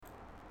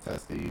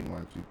Testing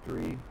 1, 2,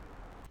 3.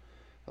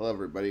 Hello,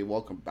 everybody.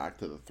 Welcome back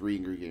to the Three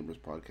Angry Gamers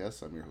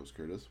podcast. I'm your host,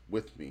 Curtis.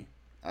 With me,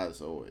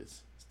 as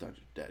always, is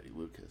Dungeon Daddy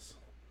Lucas.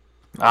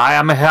 I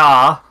am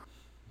here.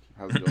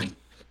 How's it going?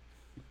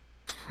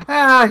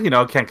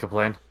 Can't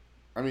complain.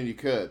 I mean, you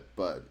could,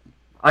 but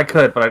I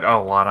could, but I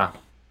don't wanna.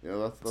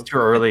 that's It's too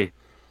early.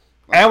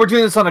 And we're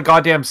doing this on a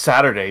goddamn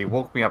Saturday. You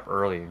woke me up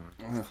early.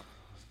 You're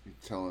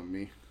telling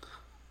me.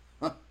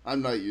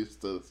 I'm not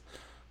used to this,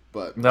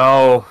 but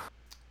No.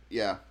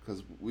 yeah,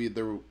 because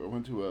I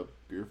went to a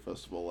beer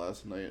festival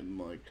last night and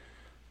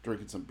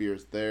drinking some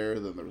beers there.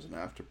 Then there was an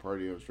after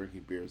party. I was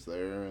drinking beers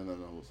there, and then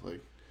I was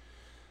like,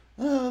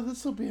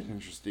 this will be an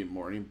interesting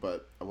morning.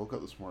 But I woke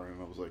up this morning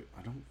and I was like,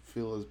 I don't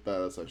feel as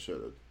bad as I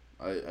should.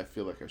 I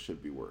feel like I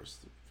should be worse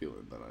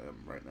feeling than I am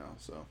right now.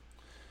 So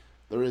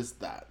there is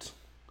that.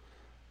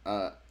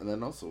 And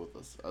then also with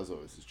us, as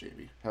always, is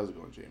Jamie. How's it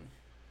going, Jamie?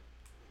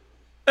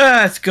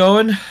 It's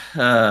going.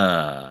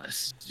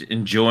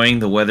 Enjoying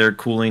the weather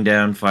cooling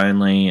down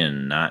finally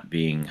and not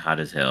being hot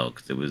as hell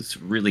because it was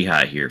really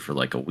hot here for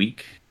like a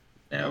week.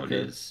 Now Okay.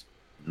 It is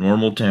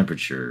normal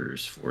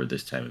temperatures for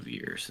this time of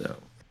year. So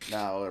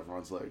Now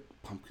everyone's like,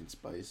 pumpkin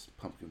spice,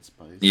 pumpkin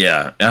spice.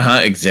 yeah,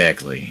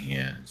 exactly.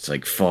 Yeah, it's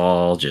like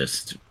fall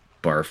just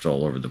barfed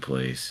all over the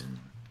place. And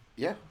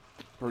Yeah,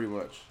 pretty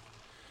much.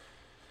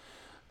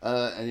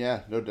 And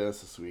yeah, no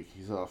Dennis this week.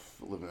 He's off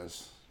living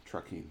his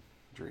trucking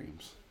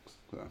dreams.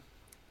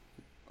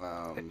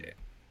 So,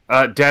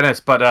 Dennis,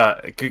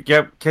 but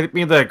get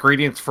me the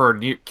ingredients for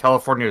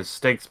California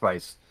steak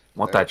spice.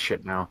 Want that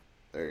shit now.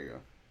 there you go.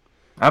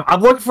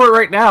 I'm looking for it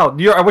right now.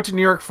 I went to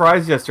New York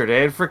Fries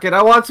yesterday and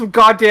I want some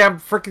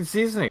goddamn freaking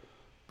seasoning.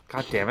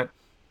 God damn it.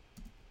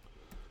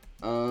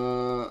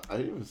 I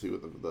didn't even see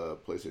what the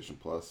PlayStation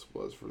Plus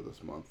was for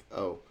this month.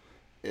 Oh,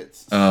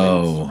 it's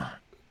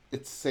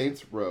it's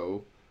Saints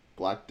Row,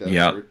 Black Desert,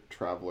 Yep.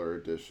 Traveler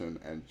Edition,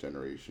 and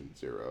Generation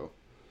Zero.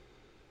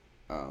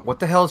 What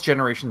the hell is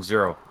Generation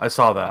Zero? I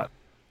saw that.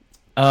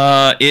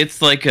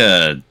 it's like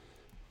a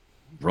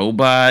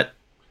robot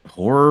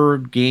horror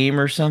game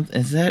or something.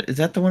 Is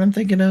that the one I'm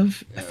thinking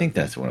of? Yeah. I think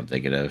that's the one I'm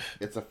thinking of.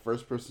 It's a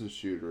first-person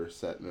shooter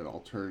set in an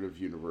alternative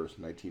universe,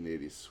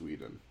 1980s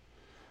Sweden.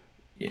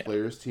 Yeah.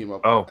 Players team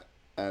up Oh.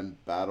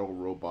 and battle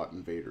robot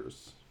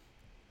invaders.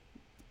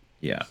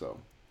 Yeah. So,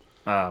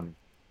 Um,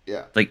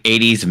 yeah. Like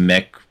 80s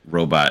mech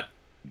robot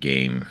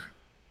game.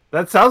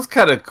 that sounds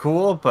kind of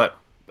cool, but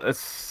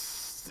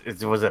was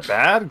it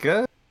bad?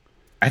 Good?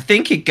 I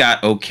think it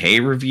got okay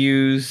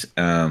reviews.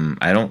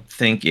 I don't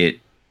think it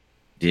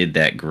did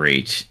that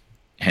great.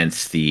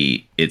 Hence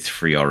it's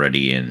free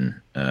already in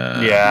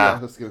I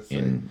was gonna say.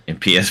 in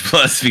PS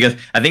Plus because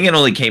I think it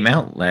only came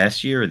out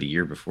last year or the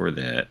year before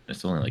that.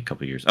 It's only like a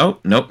couple years. Oh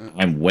nope,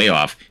 I'm way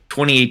off.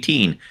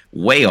 2018,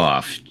 way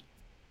off.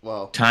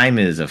 Well, Time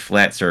is a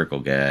flat circle,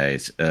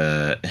 guys.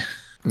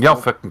 Y'all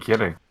fucking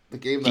kidding. the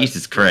game that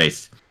Jesus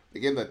Christ. the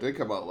game that did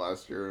come out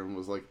last year and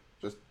was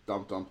just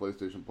dumped on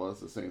PlayStation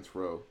Plus is Saints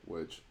Row,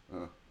 which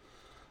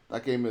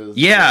that game is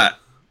Yeah.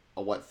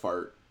 a wet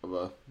fart of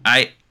a.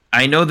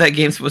 I know that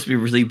game's supposed to be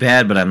really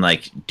bad, but I'm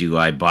like, do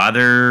I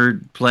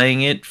bother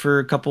playing it for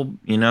a couple?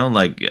 I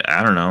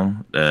don't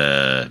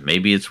know.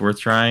 Maybe it's worth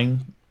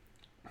trying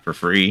for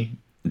free.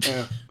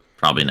 Yeah.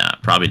 Probably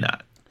not. Probably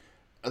not.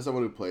 As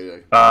someone who played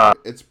it,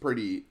 it's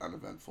pretty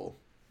uneventful.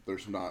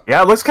 There's not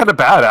Yeah, it looks kind of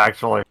bad,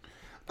 actually.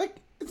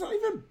 it's not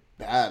even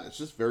bad. It's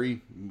just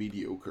very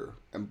mediocre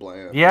and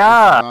bland.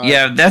 Yeah. It's not-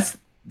 Yeah,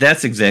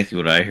 that's exactly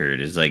what I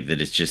heard. Is like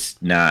that it's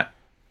just not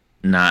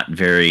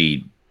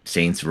very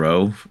Saints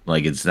Row.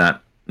 Like it's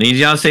not.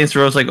 Saints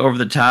Row is like over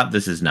the top.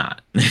 This is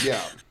not.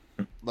 yeah.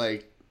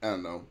 I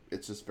don't know.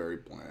 It's just very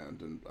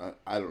bland, and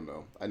I don't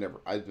know. I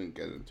didn't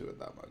get into it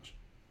that much.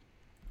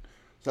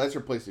 So that's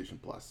your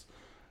PlayStation Plus.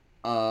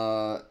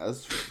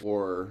 As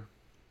for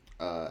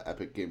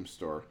Epic Game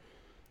Store,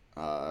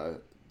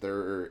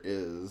 there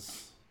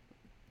is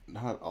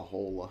not a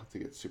whole lot to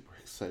get super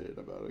excited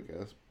about, I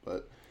guess.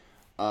 But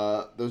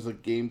there's a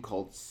game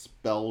called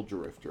Spell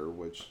Drifter,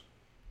 which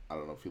I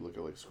don't know if you look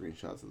at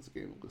screenshots of this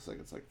game, it looks like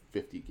it's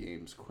 50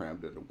 games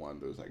crammed into one.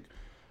 There's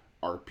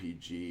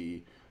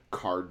RPG,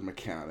 card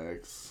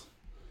mechanics.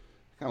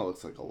 Kind of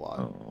looks like a lot.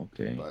 Oh,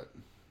 okay. But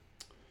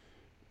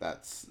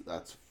that's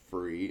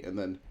free. And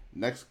then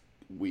next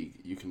week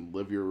you can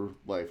live your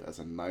life as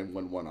a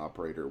 911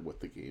 operator with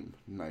the game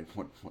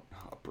 911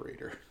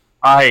 Operator.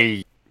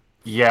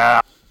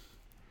 Yeah.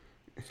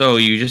 So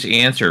you just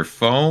answer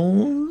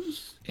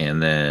phones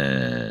and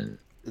then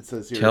It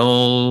says here.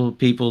 tell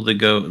people to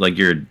go. Like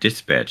you're a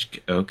dispatch.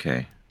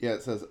 Okay. Yeah,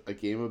 it says a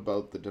game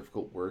about the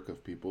difficult work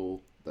of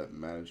people that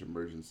manage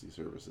emergency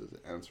services,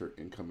 answer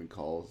incoming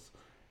calls,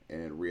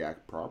 and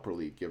react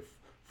properly. Give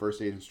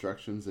first aid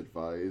instructions,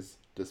 advise,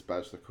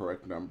 dispatch the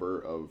correct number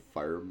of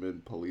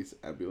firemen, police,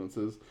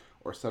 ambulances,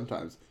 or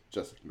sometimes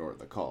just ignore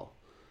the call.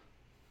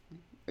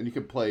 And you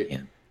can play,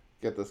 Yeah.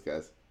 get this,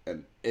 guys,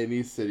 in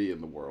any city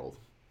in the world.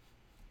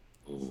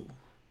 Ooh.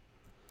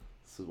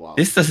 This is wild.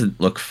 This doesn't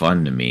look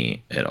fun to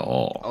me at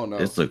all. Oh no.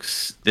 This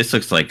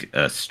looks like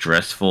a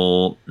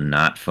stressful,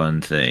 not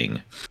fun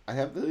thing. I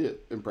have the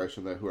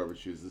impression that whoever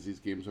chooses these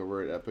games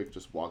over at Epic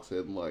just walks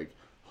in like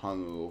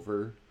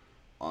hungover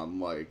on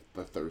like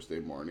the Thursday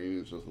morning.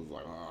 It's just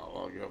like, oh,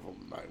 I'll give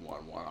them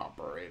 911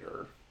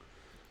 operator.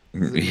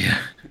 Yeah.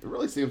 It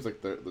really seems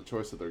like the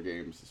choice of their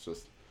games is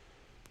just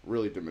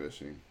really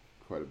diminishing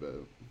quite a bit.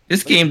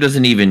 This game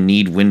doesn't even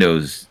need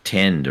Windows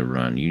 10 to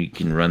run. You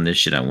can run this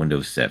shit on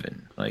Windows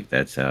 7. Like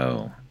that's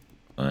how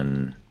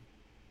un.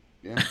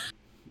 Yeah. It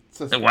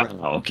says,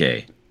 Wow.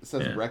 Okay. It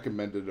says Yeah.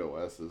 recommended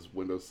OS is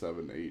Windows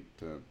 7, 8,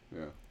 10.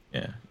 Yeah.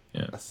 Yeah.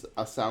 Yeah.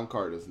 A sound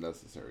card is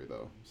necessary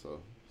though,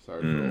 so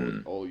sorry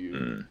for all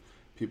you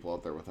people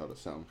out there without a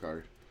sound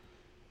card.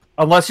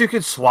 Unless you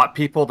can swat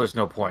people, there's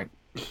no point.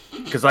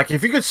 Because like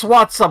if you could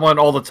swat someone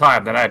all the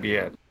time, then I'd be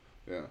it.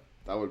 Yeah,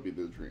 that would be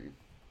the dream.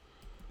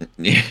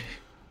 Yeah.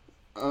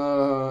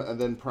 And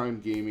then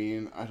Prime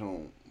Gaming, I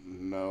don't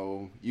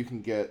know. You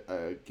can get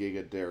a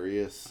Giga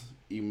Darius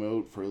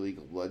emote for League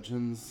of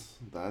Legends.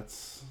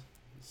 That's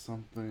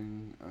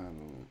something. I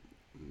don't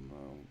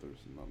know.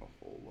 There's not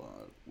a whole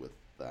lot with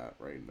that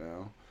right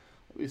now.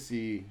 Let me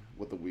see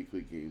what the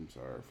weekly games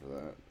are for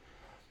that.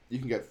 You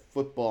can get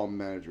Football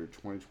Manager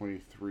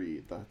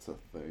 2023. That's a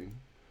thing.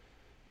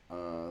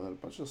 Then a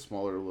bunch of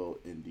smaller little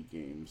indie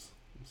games.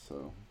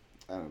 So,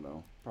 I don't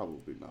know.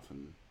 Probably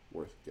nothing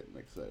worth getting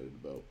excited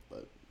about,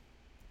 but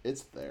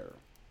it's there.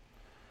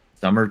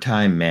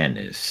 Summertime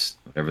Madness,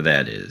 whatever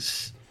that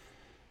is.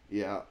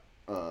 Yeah.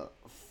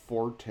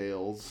 Four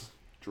Tales,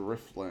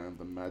 Driftland,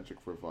 The Magic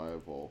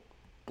Revival,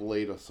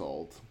 Blade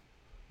Assault,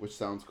 which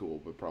sounds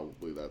cool, but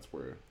probably that's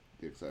where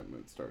the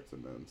excitement starts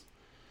and ends.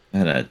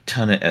 And a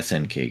ton of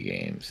SNK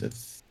games.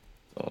 That's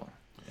all.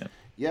 Yeah.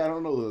 Yeah, I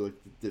don't know. Like,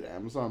 did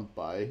Amazon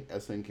buy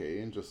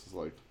SNK and just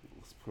like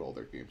let's put all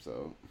their games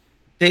out?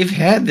 They've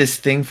had this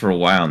thing for a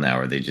while now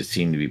where they just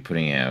seem to be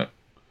putting out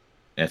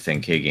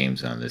SNK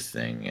games on this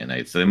thing,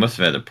 and so they must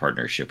have had a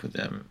partnership with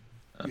them.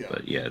 Yeah.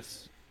 But yeah,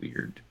 it's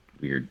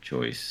weird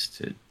choice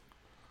to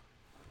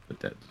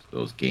put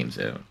those games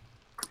out.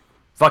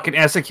 Fucking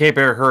SNK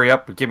better hurry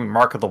up and give me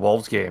Mark of the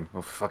Wolves game.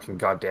 Oh, fucking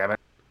goddamn it.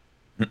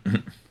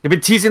 They've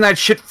been teasing that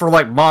shit for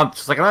like months.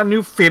 It's like a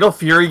new Fatal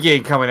Fury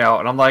game coming out,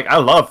 and I'm like, I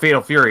love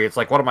Fatal Fury. It's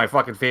like one of my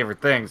fucking favorite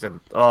things,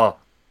 and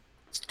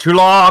it's too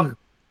long.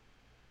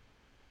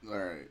 All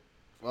right.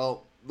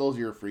 Well, those are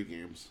your free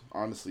games.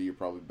 Honestly, you're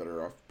probably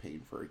better off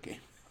paying for a game.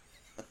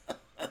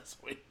 That's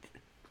weak.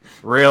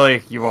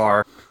 Really, you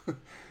are.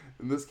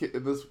 In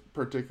this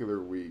particular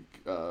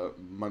week,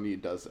 money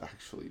does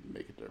actually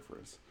make a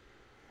difference.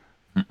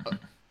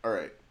 All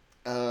right.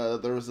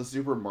 There was a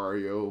Super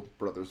Mario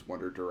Brothers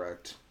Wonder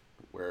Direct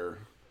where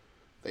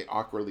they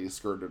awkwardly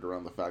skirted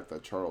around the fact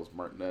that Charles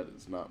Martinet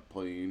is not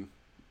playing,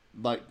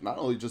 like, not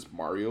only just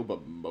Mario,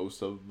 but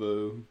most of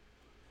the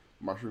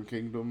Mushroom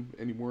Kingdom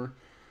anymore.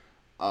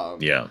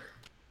 Yeah.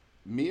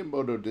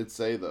 Miyamoto did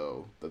say,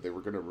 though, that they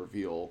were going to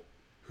reveal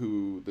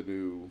who the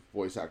new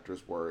voice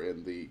actors were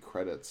in the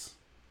credits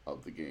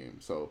of the game.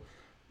 So,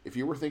 if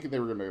you were thinking they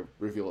were going to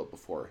reveal it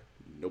before,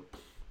 nope.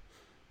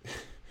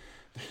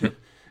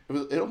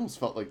 It almost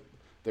felt like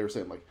they were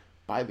saying, like,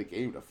 buy the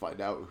game to find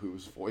out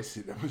who's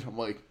voicing them. And I'm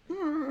like,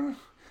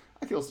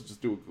 I can also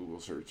just do a Google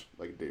search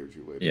like a day or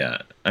two later. Yeah,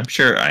 I'm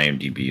sure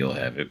IMDb will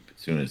have it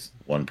as soon as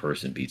one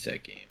person beats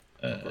that game.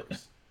 Of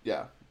course.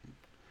 Yeah.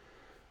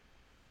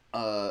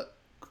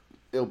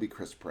 It'll be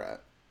Chris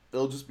Pratt.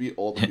 It'll just be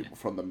all the people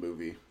from the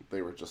movie.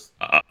 They were just...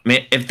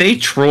 Man, if they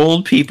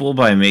trolled people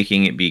by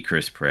making it be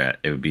Chris Pratt,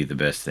 it would be the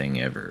best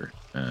thing ever.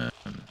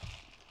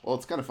 Well,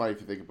 it's kind of funny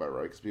if you think about it,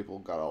 right? Because people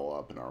got all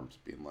up in arms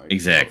being like...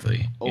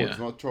 Exactly. Oh, yeah. It's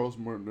not Charles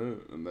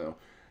Martinet. And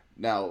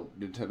now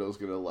Nintendo's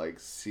going to, like,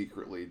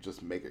 secretly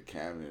just make a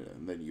canon,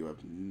 and then you have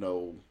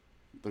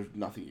there's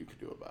nothing you can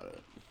do about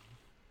it.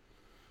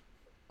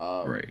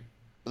 Right.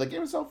 But the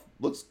game itself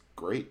looks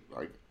great.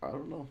 Like, I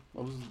don't know.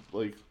 I was,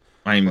 like...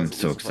 I'm pleasantly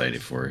so surprised.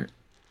 excited for it.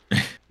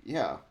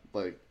 Yeah,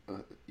 like,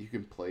 you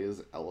can play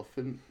as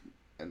Elephant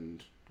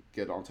and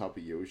get on top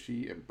of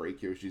Yoshi and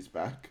break Yoshi's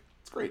back.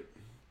 It's great.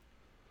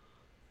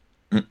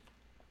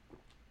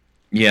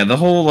 Yeah, the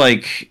whole,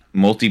 like,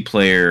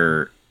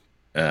 multiplayer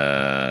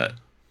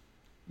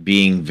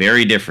being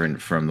very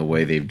different from the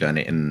way they've done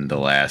it in the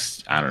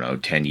last, I don't know,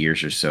 10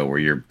 years or so, where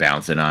you're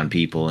bouncing on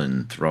people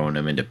and throwing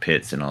them into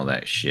pits and all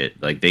that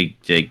shit. Like,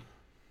 they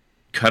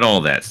cut all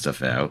that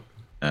stuff out.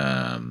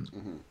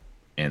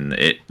 And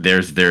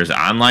there's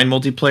online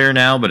multiplayer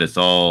now, but it's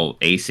all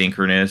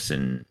asynchronous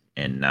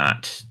and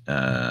not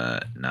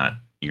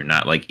you're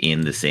not like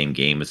in the same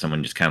game with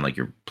someone, just kind of like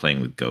you're playing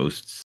with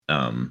ghosts.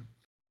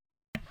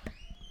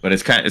 But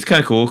it's kind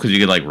of cool because you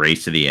could like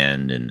race to the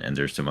end, and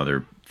there's some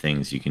other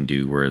things you can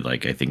do where,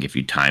 like, I think if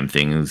you time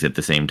things at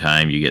the same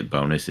time, you get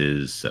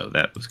bonuses. So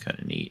that was kind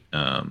of neat.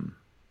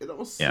 It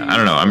almost Yeah, I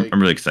don't know.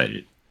 I'm really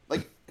excited.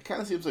 Like, it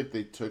kind of seems like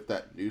they took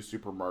that new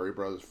Super Mario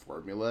Bros.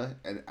 Formula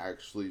and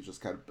actually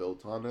just kind of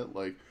built on it.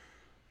 Like,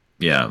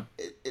 Yeah.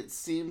 It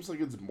seems like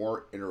it's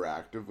more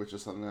interactive, which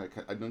is something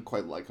I didn't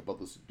quite like about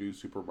this new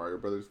Super Mario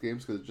Brothers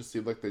games, because it just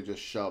seemed like they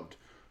just shoved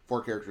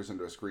 4 characters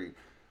into a screen.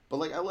 But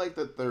like I like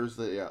that there's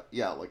the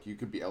like you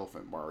could be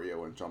Elephant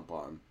Mario and jump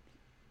on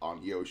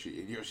Yoshi,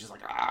 and Yoshi's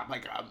like, ah, my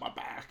god, my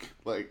back.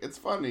 Like, it's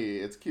funny,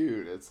 it's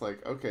cute. It's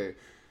like, okay,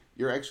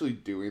 you're actually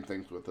doing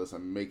things with this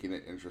and making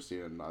it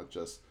interesting and not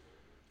just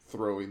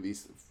throwing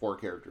these 4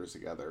 characters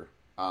together.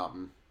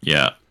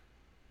 Yeah.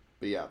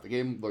 But yeah, the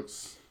game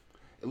looks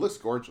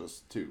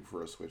gorgeous too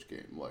for a Switch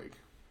game. Like,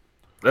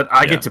 that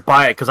I get to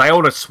buy it because I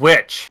own a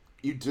Switch.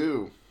 you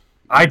do.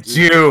 I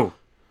do.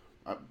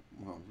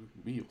 Well,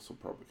 we also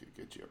probably could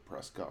get you a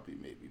press copy,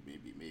 maybe,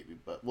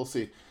 but we'll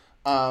see.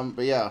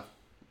 But yeah,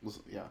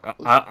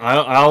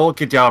 I'll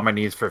get down on my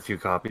knees for a few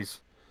copies.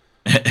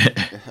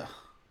 yeah,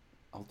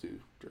 I'll do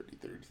dirty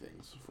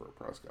things for a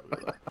press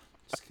copy.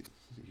 Just kidding.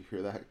 You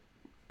hear that,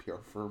 PR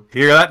firm?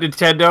 Hear that,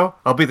 Nintendo?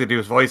 I'll be the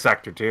newest voice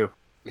actor too.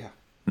 Yeah.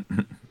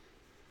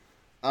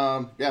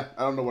 Yeah,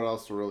 I don't know what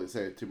else to really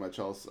say. Too much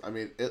else. I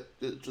mean,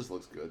 it just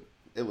looks good.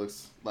 It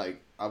looks like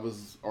I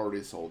was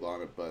already sold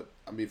on it, but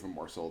I'm even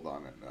more sold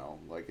on it now.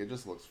 Like, it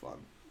just looks fun.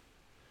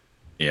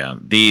 Yeah.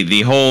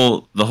 The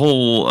whole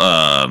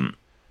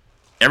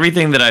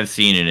everything that I've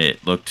seen in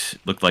it looked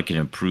like an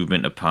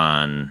improvement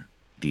upon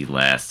the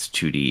last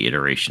 2D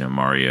iteration of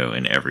Mario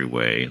in every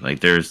way. Like,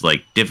 there's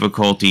like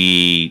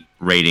difficulty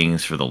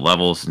ratings for the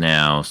levels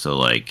now, so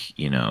like,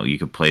 you know, you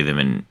could play them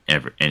in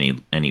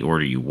any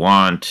order you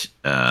want,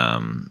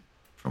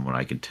 from what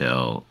I could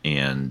tell.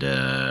 And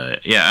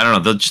yeah, I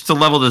don't know, just the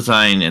level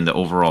design and the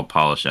overall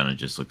polish on it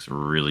just looks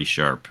really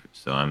sharp.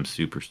 So I'm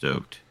super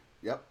stoked.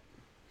 Yep.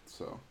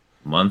 So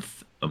A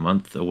month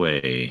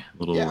away, a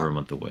little over a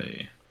month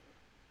away.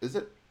 is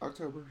it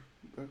October?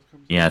 That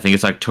comes Yeah, I think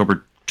it's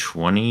October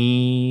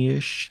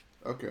 20-ish,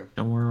 Okay.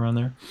 somewhere around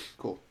there.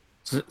 Cool.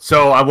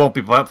 So I won't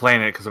be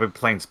playing it because I've been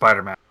playing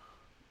Spider-Man.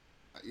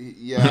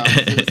 Yeah, I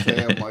was gonna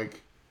say, I'm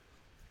like,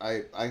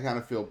 I kind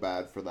of feel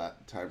bad for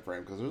that time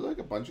frame because there's like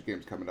a bunch of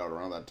games coming out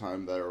around that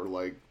time that are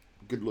like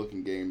good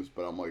looking games,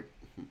 but I'm like,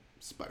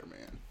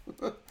 Spider-Man.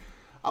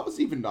 I was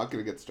even not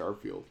gonna get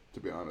Starfield, to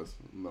be honest.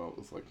 No, it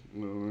was like,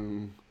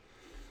 no.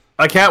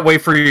 I can't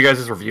wait for you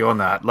guys' review on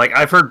that. Like,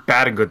 I've heard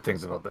bad and good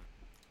things about it.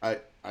 I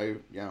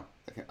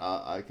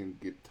can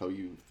tell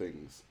you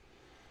things.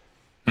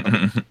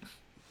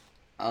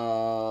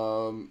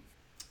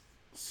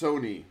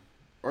 Sony,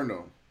 or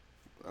no,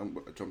 I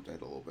jumped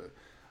ahead a little bit.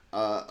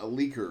 A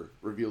leaker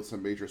revealed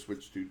some major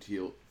Switch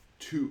 2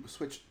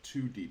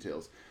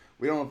 details.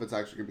 We don't know if it's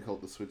actually going to be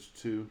called the Switch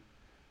 2.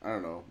 I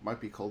don't know. It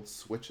might be called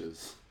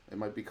Switches. It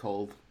might be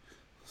called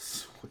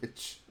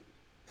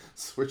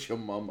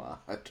Switch-a-mama.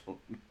 I don't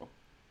know.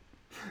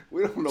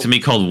 We don't know. It's gonna be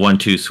called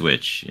 1-2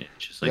 Switch,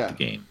 just like the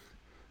game.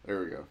 There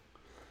we go.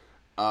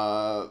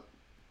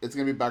 It's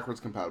going to be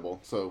backwards compatible,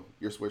 so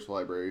your Switch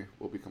library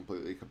will be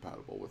completely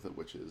compatible with it,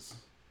 which is,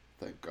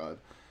 thank God.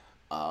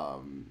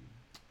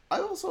 I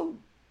also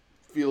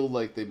feel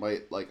like they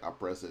might like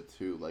up-res it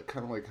too, like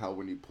kind of like how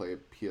when you play a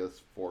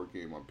PS4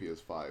 game on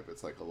PS5,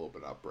 it's like a little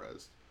bit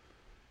up-resed.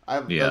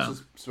 That's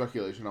just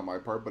speculation on my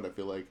part, but I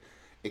feel like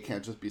it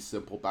can't just be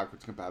simple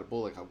backwards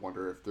compatible. Like, I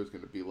wonder if there's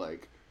going to be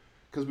like,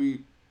 because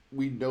we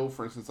know,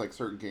 for instance, like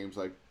certain games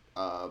like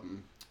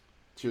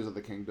Tears of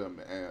the Kingdom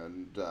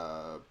and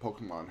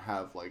Pokemon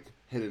have like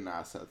hidden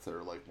assets that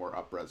are like more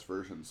up-res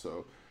versions.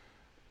 So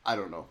I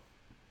don't know.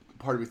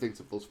 Part of me thinks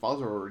if those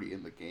files are already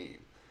in the game,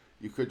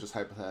 you could just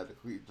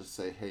hypothetically just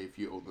say, hey, if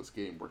you own this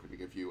game, we're going to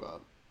give you a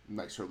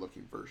nicer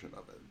looking version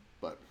of it.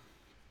 But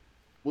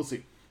we'll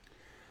see.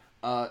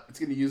 It's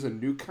going to use a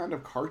new kind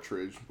of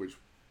cartridge, which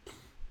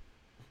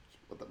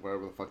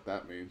whatever the fuck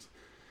that means.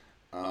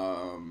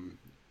 And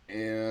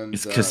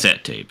It's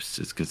cassette tapes.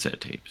 It's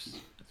cassette tapes.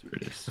 That's what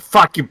it is.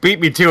 Fuck, you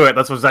beat me to it.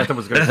 That's what Zachem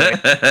was going to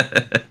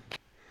say.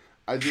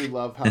 I do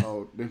love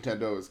how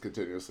Nintendo is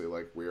continuously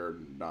like, we're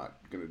not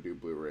going to do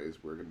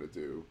Blu-rays. We're going to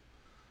do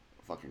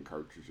fucking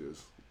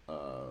cartridges.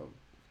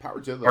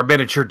 Power to them. Or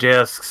miniature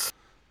discs.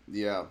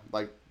 Yeah,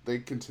 like they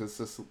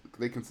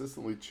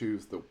consistently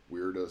choose the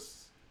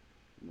weirdest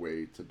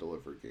way to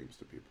deliver games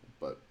to people.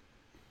 But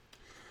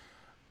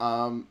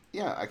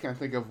yeah, I can't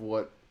think of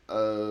what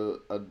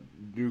a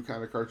new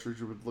kind of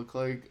cartridge would look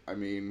like. I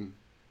mean,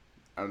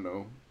 I don't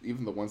know.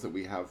 Even the ones that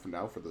we have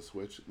now for the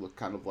Switch look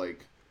kind of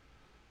like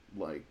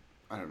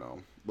I don't know,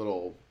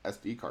 little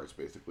SD cards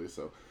basically.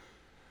 So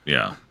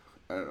Yeah.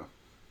 I don't know.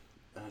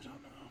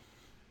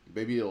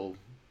 Maybe it'll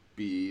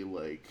be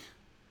like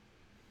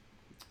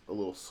a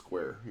little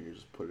square. You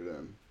just put it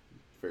in.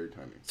 Very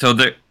tiny. So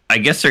I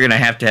guess they're gonna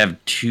have to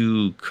have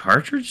 2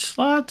 cartridge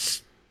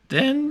slots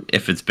then,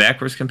 if it's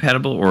backwards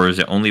compatible, or is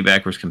it only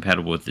backwards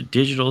compatible with the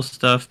digital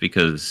stuff?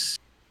 Because,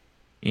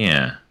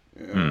 yeah.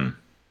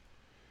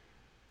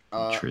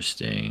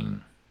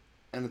 Interesting.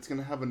 And it's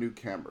gonna have a new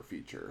camera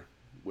feature,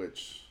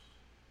 which,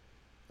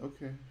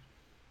 okay,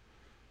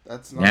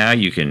 that's not. Now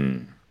you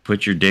can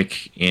put your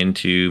dick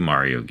into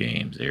Mario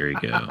games. There you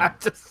go.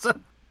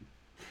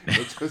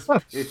 It's just,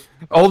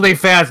 Only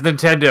fans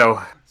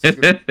Nintendo. it's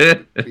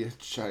gonna be a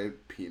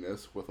giant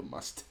penis with a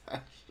mustache.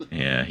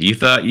 Yeah, you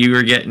thought you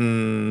were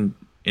getting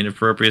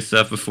inappropriate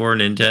stuff before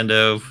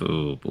Nintendo?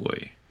 Oh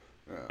boy.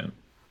 Yeah.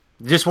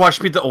 Just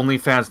watch me the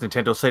OnlyFans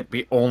Nintendo site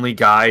be only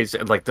guys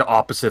and like the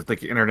opposite,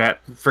 like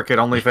internet freaking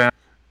OnlyFans.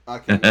 I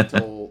can't wait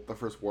until the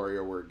first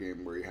WarioWare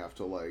game where you have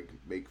to like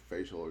make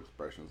facial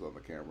expressions on the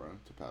camera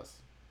to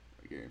pass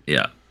a game.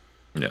 Yeah.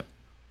 Yeah.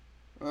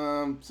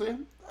 So yeah,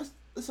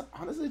 this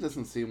honestly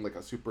doesn't seem like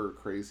a super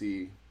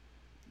crazy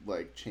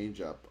like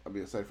change up. I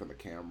mean, aside from the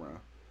camera,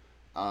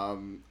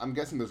 I'm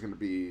guessing there's going to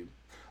be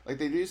like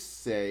they do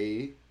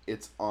say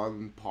it's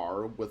on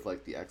par with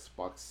like the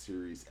Xbox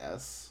Series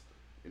S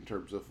in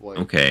terms of like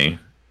Okay.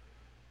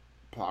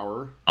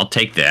 power, I'll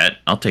take that.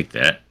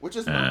 which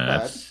is not bad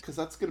that's- because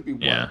that's going to be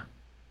what Yeah.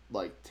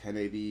 like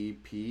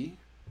 1080p.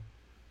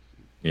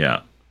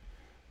 Yeah.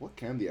 What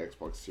can the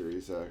Xbox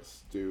Series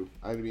X do?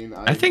 I mean,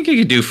 I think it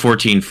could do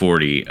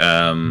 1440. okay.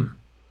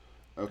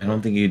 I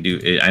don't think you could do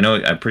it.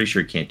 I'm pretty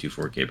sure it can't do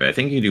 4K, but I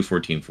think you can do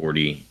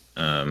 1440.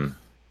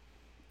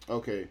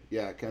 Okay,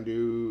 yeah, it can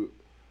do.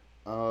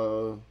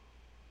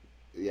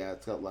 Yeah,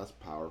 it's got less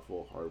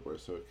powerful hardware,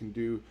 so it can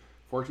do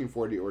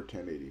 1440 or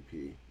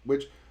 1080p.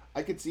 Which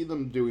I could see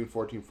them doing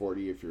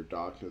 1440 if you're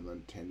docked, and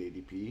then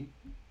 1080p,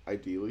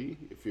 ideally,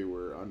 if you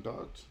were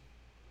undocked.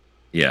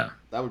 Yeah.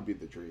 That would be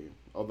the dream.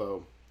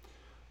 Although,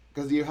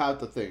 because you have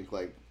to think,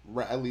 like,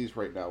 at least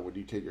right now, when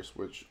you take your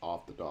Switch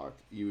off the dock,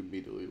 you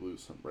immediately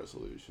lose some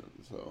resolution.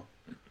 So,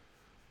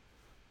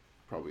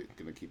 probably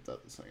gonna keep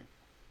that the same.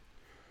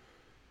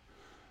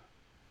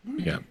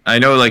 Yeah, I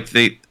know. Like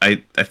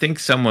I think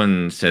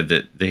someone said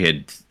that they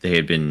had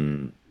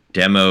been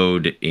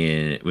demoed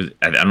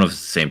I don't know if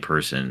it's the same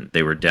person.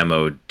 They were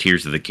demoed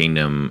Tears of the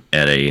Kingdom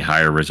at a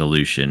higher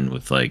resolution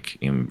with like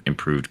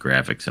improved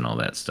graphics and all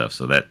that stuff.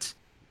 So that's,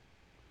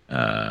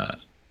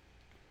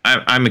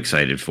 I'm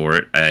excited for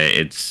it.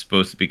 It's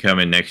supposed to be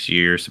coming next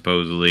year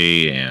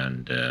supposedly,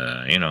 and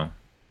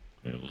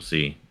we'll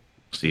see.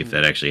 We'll see if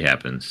that actually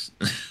happens.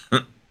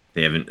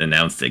 They haven't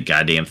announced a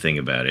goddamn thing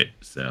about it,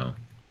 so.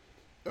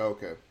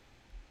 Okay.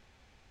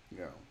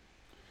 Yeah.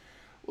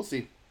 We'll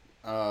see.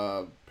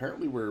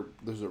 Apparently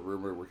there's a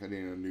rumor we're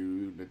getting a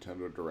new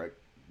Nintendo Direct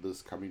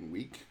this coming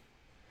week.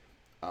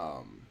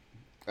 I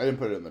didn't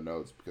put it in the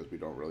notes because we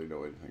don't really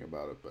know anything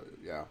about it, but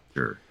yeah.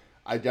 Sure.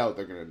 I doubt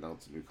they're going to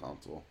announce a new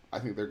console. I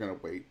think they're going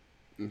to wait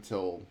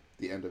until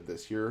the end of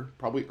this year,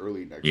 probably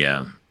early next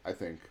year. I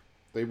think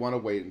they want to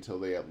wait until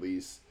they at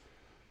least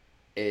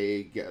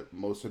get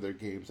most of their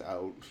games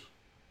out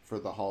for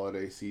the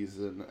holiday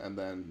season, and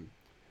then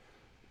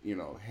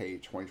hey,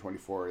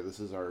 2024, this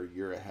is our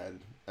year ahead,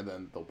 and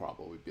then they'll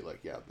probably be like,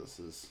 yeah, this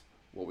is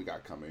what we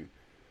got coming.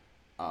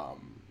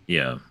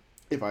 Yeah.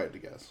 If I had to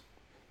guess.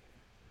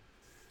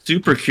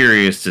 Super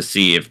curious to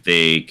see if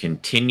they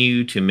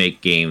continue to make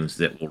games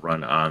that will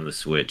run on the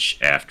Switch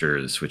after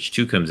the Switch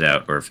 2 comes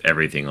out, or if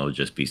everything will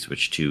just be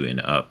Switch 2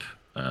 and up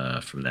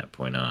from that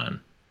point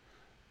on.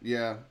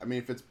 Yeah, I mean,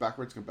 if it's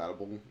backwards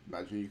compatible,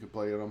 imagine you could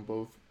play it on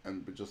both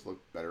and would just look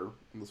better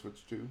on the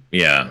Switch 2.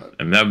 Yeah,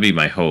 and that would be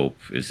my hope,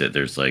 is that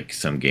there's like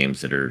some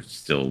games that are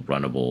still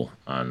runnable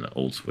on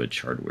old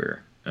Switch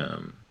hardware.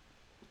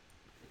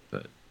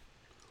 But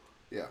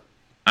yeah,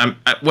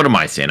 what am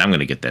I saying? I'm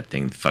gonna get that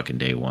thing fucking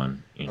day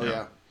one. Oh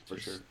yeah, for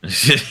sure.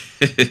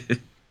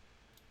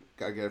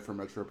 Gotta get it for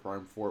Metroid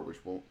Prime 4,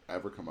 which won't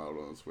ever come out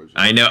on the Switch.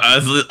 I know.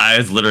 I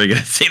was literally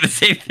gonna say the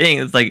same thing.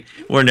 It's like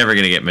we're never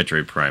gonna get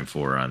Metroid Prime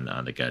 4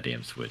 on the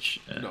goddamn Switch.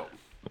 No.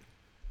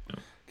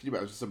 Can you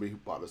imagine somebody who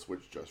bought a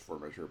Switch just for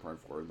Metroid Prime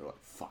 4 and they're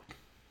like, "Fuck,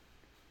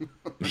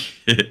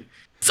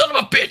 son of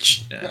a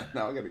bitch!"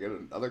 now I gotta get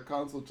another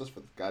console just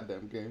for the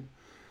goddamn game."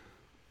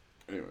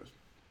 Anyways,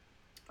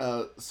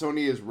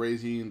 Sony is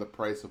raising the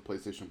price of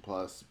PlayStation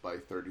Plus by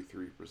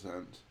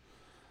 33%.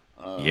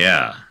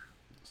 Yeah.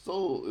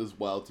 Still is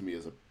wild to me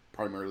as a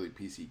primarily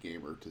PC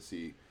gamer to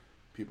see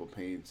people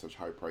paying such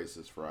high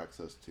prices for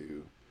access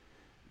to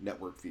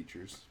network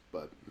features,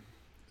 but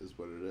is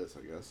what it is,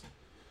 I guess.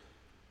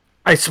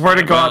 I swear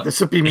to God, this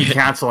would be me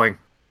canceling.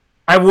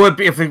 I would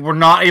be if we were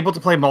not able to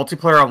play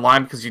multiplayer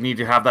online because you need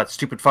to have that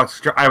stupid fuck.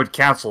 I would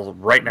cancel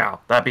right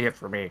now. That'd be it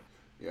for me.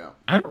 Yeah.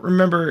 I don't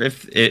remember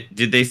if it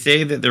did. They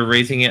say that they're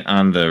raising it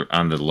on the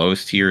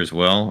lowest tier as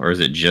well, or is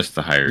it just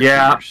the higher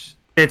tiers?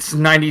 It's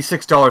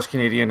 $96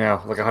 Canadian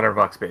now, like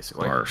 $100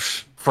 basically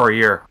Barf. for a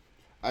year.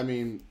 I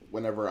mean,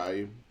 whenever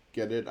I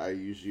get it, I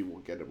usually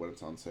will get it when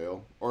it's on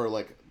sale, or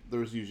like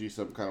there's usually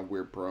some kind of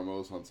weird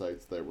promos on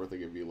sites that where they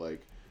give you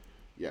like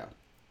a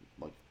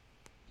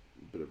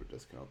bit of a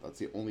discount. That's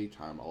the only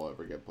time I'll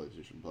ever get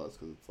PlayStation Plus,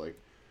 because it's like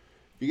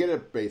if you get a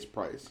base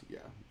price, yeah,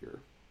 you're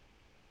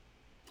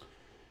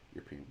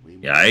paying way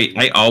more. Yeah,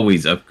 I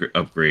always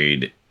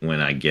upgrade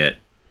when I get.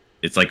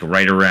 It's like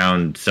right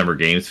around Summer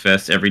Games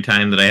Fest every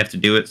time that I have to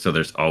do it, so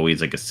there's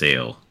always like a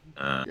sale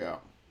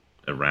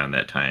around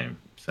that time.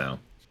 So,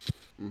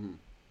 And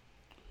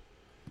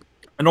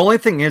the only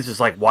thing is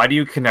like, why do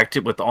you connect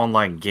it with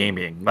online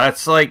gaming?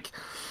 That's like,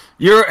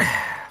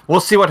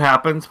 we'll see what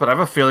happens, but I have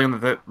a feeling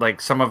that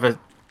like some of it,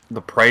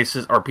 the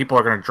prices or people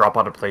are going to drop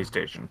out of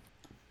PlayStation.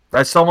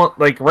 That's somewhat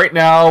like right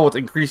now with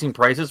increasing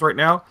prices right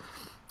now.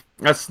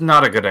 That's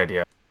not a good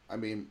idea. I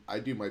mean, I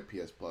do my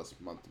PS Plus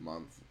month to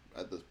month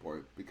at this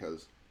point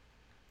because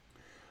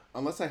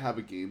unless I have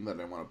a game that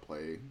I want to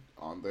play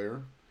on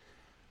there,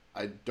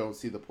 I don't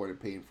see the point of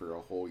paying for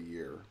a whole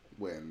year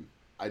when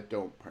I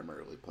don't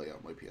primarily play on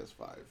my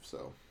PS5.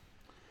 So,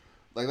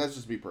 like, that's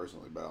just me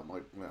personally, but I'm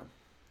like, yeah.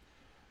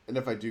 And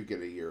if I do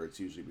get a year, it's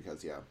usually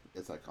because, yeah,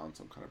 it's like on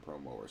some kind of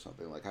promo or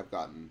something. Like, I've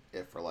gotten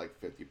it for like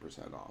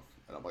 50% off.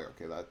 And I'm like,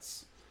 okay,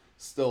 that's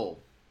still,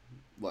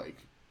 like,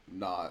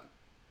 not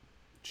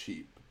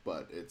cheap,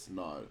 but it's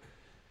not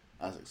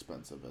as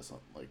expensive as,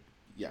 like,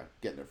 yeah,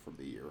 getting it for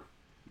the year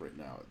right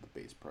now at the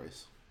base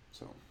price.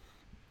 So,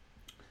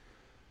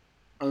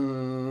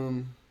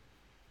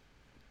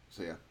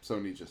 so yeah,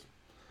 Sony just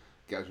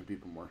gouging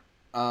people more.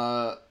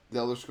 The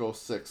Elder Scrolls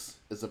 6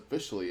 is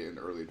officially in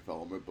early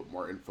development, but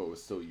more info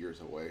is still years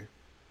away.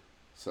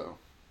 So,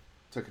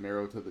 took an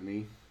arrow to the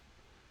knee.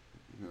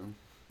 You know,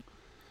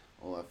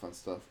 all that fun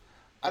stuff.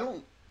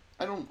 I'm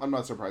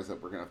not surprised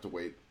that we're gonna have to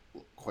wait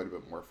quite a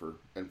bit more for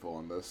info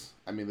on this.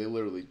 I mean, they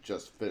literally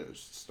just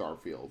finished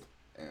Starfield,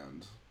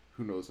 and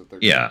who knows if they're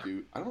gonna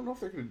do. I don't know if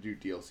they're gonna do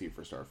DLC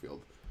for Starfield,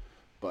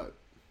 but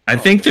I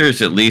think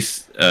there's at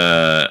least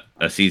a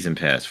season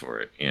pass for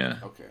it. Yeah.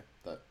 Okay,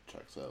 that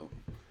checks out.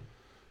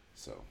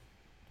 So,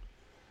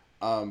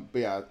 but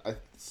yeah, I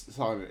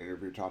saw in an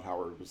interview Todd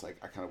Howard was like,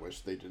 I kind of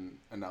wish they didn't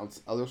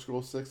announce Elder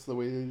Scrolls 6 the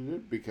way they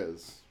did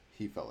because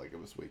he felt like it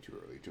was way too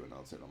early to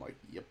announce it. I'm like,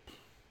 yep.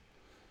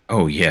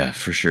 Oh yeah,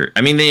 for sure.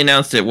 I mean, they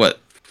announced it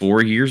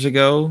 4 years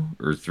ago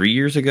or 3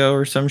 years ago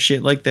or some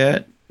shit like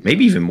that.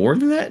 Maybe even more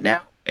than that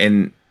now.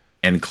 And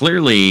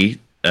clearly,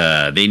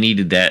 they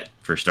needed that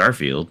for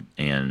Starfield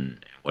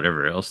and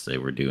whatever else they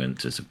were doing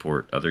to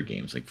support other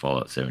games like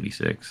Fallout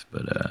 76.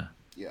 But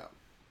yeah.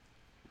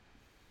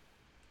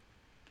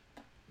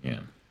 Yeah.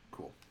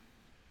 Cool.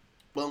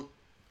 Well,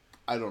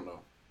 I don't know.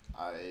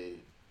 I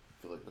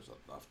feel like there's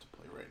enough to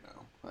play right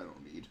now. I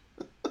don't need.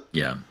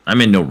 Yeah, I'm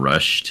in no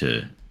rush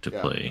to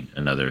play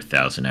another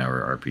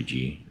 1,000-hour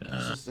RPG.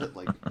 It's just it.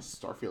 Like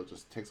Starfield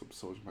just takes up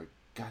so much of my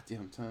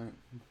goddamn time.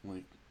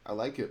 Like I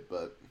like it,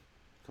 but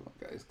come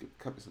on, guys,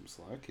 cut me some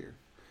slack here.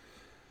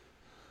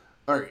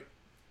 All right.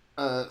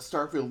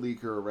 Starfield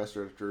leaker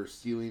arrested after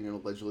stealing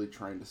and allegedly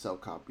trying to sell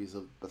copies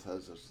of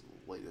Bethesda's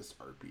latest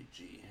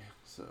RPG.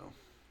 So,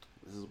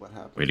 this is what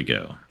happened. Way to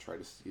go. Try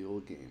to steal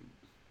a game.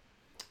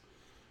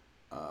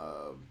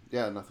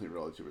 Yeah, nothing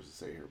really too much to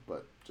say here,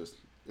 but just,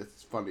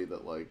 it's funny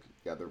that, like,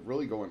 yeah, they're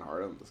really going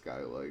hard on this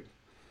guy. Like,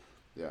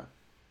 yeah,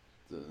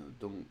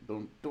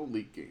 don't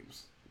leak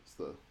games. It's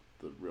the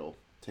real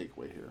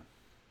takeaway here.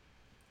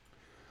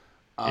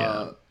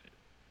 Yeah.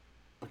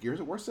 But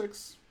Gears of War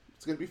 6,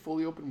 it's going to be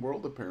fully open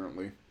world,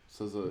 apparently,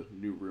 says a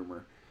new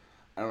rumor.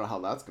 I don't know how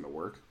that's going to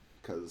work,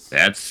 because...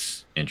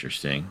 That's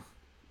interesting.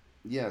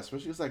 Yeah,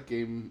 especially because that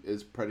game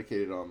is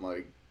predicated on,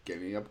 like,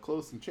 getting up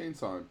close and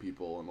chainsawing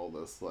people and all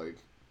this, like...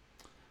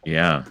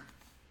 Yeah.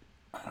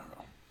 I don't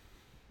know.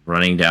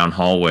 Running down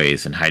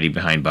hallways and hiding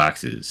behind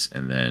boxes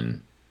and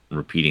then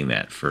repeating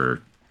that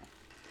for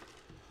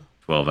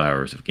 12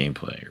 hours of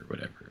gameplay or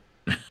whatever.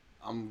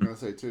 I'm going to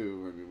say,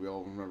 too, I mean, we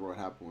all remember what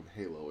happened with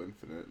Halo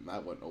Infinite, and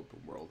that went open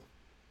world.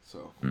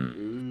 So,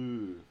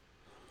 ooh.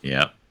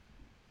 Yep.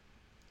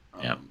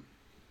 Yep.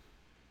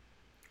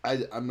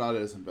 I'm not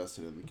as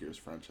invested in the Gears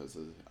franchise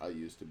as I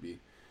used to be.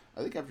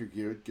 I think after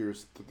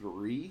Gears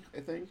 3, I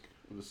think,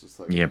 it was just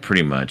like... Yeah,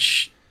 pretty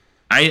much.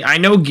 I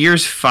know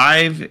Gears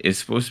 5 is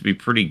supposed to be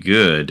pretty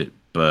good,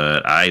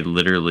 but I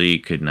literally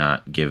could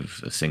not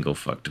give a single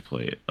fuck to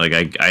play it.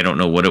 Like, I don't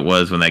know what it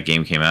was when that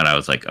game came out. I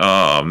was like,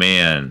 oh,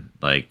 man,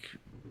 like,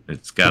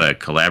 it's got a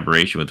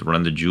collaboration with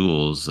Run the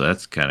Jewels.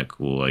 That's kind of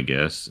cool, I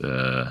guess.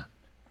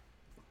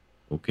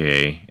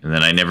 Okay. And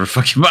then I never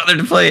fucking bothered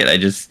to play it. I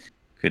just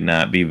could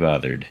not be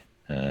bothered.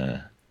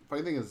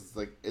 Funny thing is, it's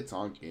like, it's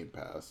on Game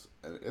Pass.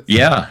 And it's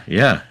yeah.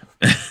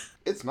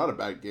 It's not a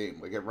bad game.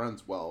 Like, it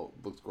runs well,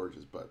 looks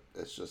gorgeous, but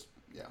it's just,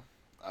 yeah.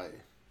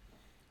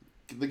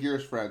 The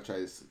Gears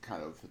franchise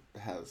kind of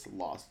has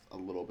lost a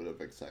little bit of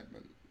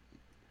excitement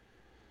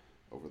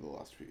over the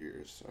last few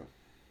years, so.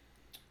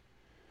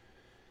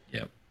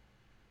 Yep.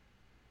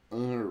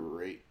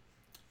 Alright.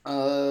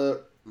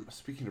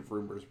 Speaking of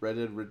rumors, Red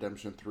Dead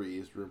Redemption 3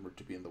 is rumored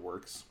to be in the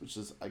works, which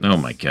is, I guess, oh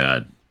my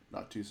god,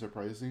 not too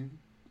surprising,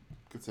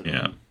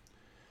 considering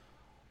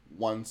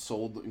 1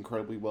 sold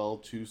incredibly well,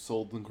 2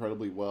 sold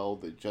incredibly well.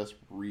 They just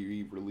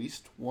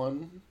re-released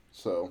 1,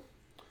 so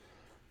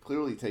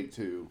clearly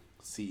Take-Two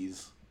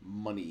sees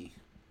money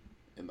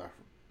in the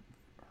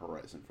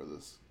horizon for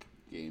this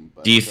game.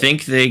 But do you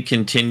think they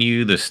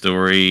continue the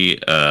story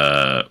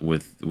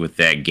with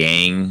that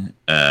gang?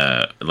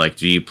 Like,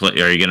 do you play?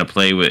 Are you gonna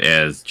play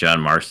as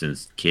John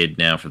Marston's kid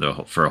now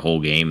for a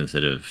whole game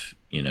instead of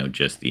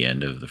just the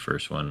end of the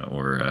first one?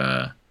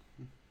 Or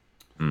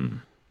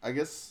I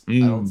guess I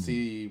don't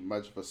see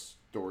much of a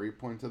story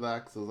point to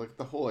that because like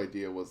the whole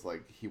idea was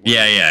like he wanted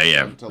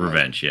yeah to,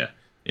 revenge,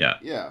 Yeah.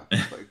 Yeah,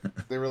 like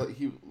they were like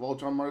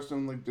John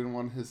Marston like didn't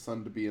want his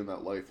son to be in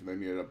that life, and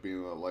then he ended up being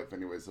in that life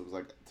anyway. So it was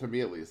like, to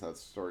me at least, that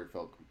story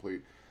felt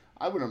complete.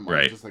 I wouldn't mind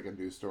Right. just like a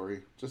new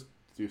story, just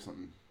do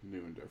something new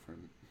and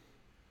different.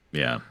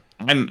 Yeah.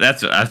 And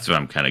that's what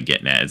I'm kind of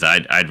getting at is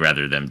I'd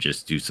rather them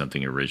just do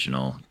something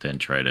original than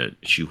try to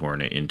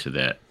shoehorn it into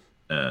that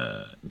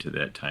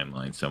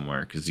timeline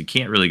somewhere because you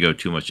can't really go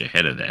too much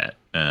ahead of that.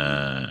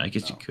 I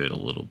guess you No, could a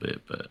little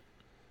bit, but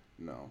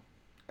no,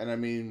 and I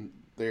mean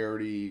they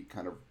already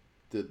kind of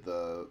did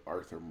the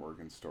Arthur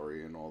Morgan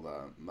story and all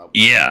that, and that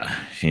was yeah,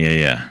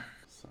 yeah.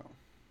 so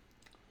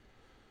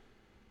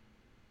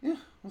yeah,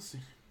 we'll see.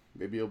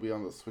 Maybe it'll be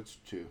on the Switch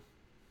too.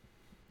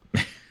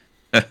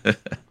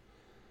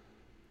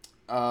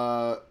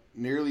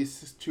 Nearly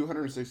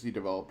 260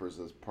 developers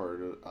as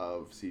part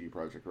of CD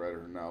Projekt Red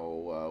are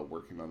now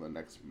working on the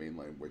next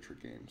mainline Witcher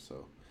game.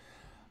 So,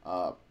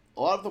 a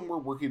lot of them were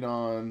working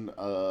on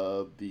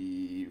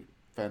the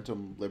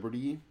Phantom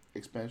Liberty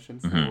expansion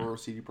Hmm. for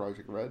CD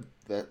Projekt Red.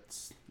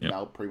 That's Yep.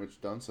 now pretty much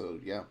done. So,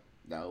 yeah,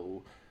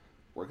 now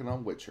working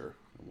on Witcher,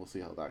 and we'll see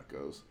how that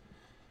goes.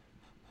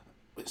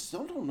 We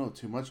still don't know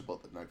too much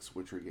about the next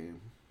Witcher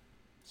game.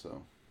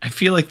 So, I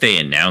feel like they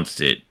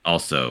announced it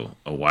also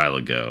a while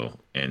ago,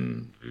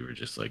 and we were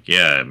just like,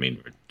 yeah, I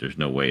mean, there's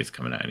no way it's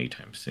coming out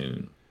anytime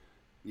soon.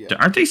 yeah.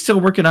 Aren't they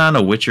still working on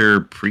a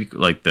Witcher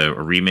like a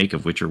remake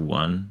of Witcher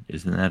One?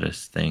 Isn't that a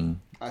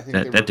thing? I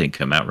think they That were. didn't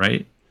come out,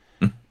 right?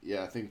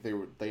 Yeah, I think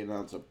they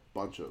announced a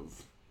bunch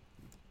of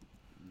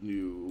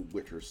new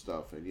Witcher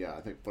stuff, and yeah,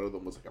 I think one of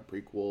them was like a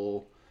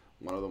prequel.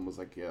 One of them was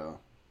like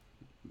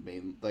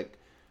main like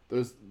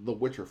there's the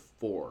Witcher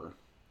 4,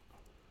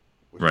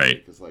 which I Right.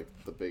 think is like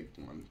the big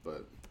one,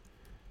 but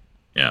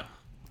Yeah.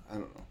 I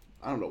don't know.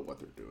 I don't know what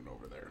they're doing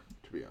over there,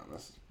 to be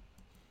honest.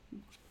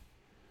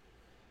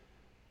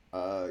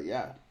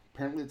 Yeah,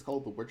 apparently it's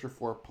called The Witcher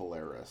 4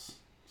 Polaris.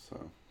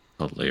 So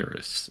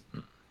Hilarious.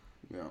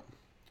 yeah,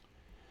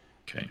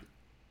 Okay.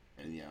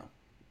 and yeah,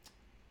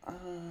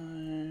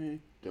 I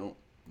don't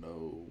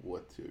know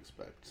what to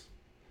expect.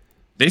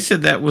 They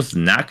said that was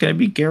not going to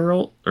be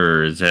Geralt,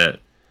 or is that?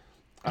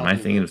 I Am don't I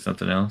think thinking they. of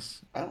something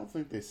else? I don't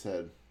think they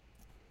said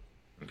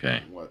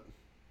Okay. what.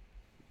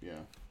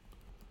 Yeah,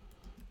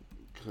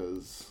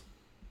 because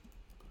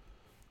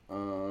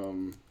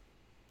um,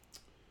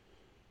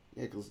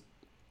 yeah, because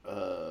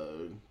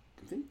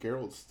I think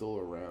Geralt's still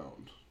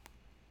around.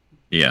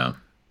 Yeah.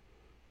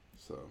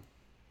 So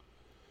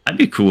I'd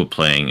be cool with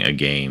playing a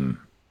game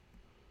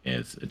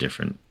as a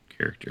different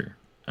character.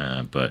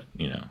 But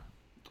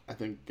I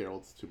think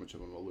Geralt's too much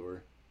of an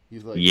allure.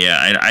 He's like,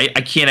 yeah,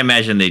 I can't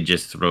imagine they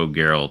just throw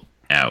Geralt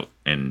out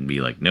and be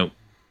like, nope.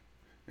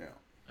 yeah,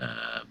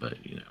 But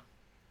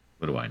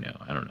what do I know?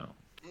 I don't know.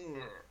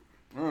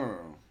 I don't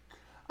know.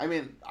 I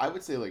mean, I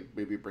would say like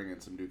maybe bring in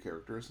some new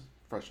characters,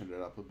 freshen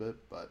it up a bit.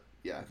 But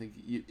yeah, I think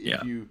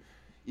Yeah.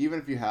 even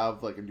if you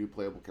have like a new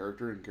playable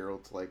character and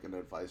Geralt's like an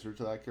advisor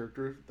to that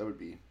character, that would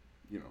be,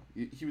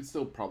 he would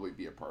still probably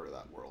be a part of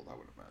that world. I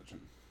would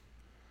imagine.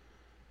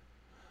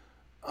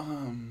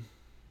 Um.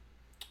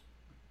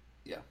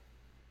 Yeah.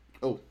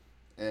 Oh,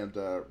 and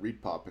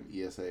ReedPop and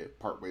ESA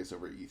part ways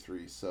over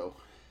E3. So,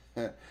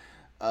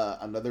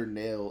 another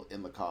nail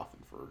in the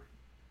coffin for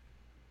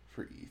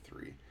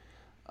E3.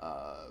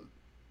 Uh,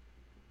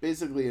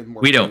 basically, in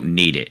more We don't plain,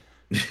 need it.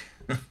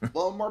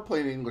 well, in more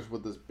plain English,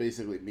 what this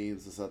basically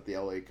means is that the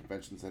LA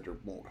Convention Center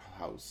won't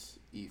house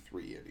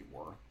E3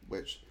 anymore,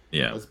 which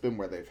Yeah. has been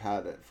where they've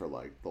had it for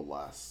like the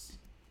last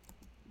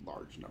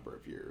large number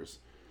of years.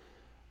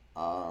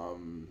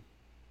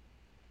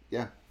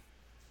 Yeah.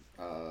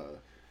 Uh,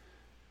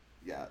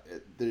 yeah,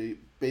 they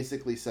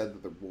basically said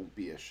that there won't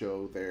be a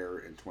show there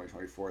in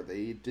 2024.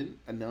 They didn't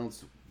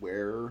announce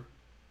where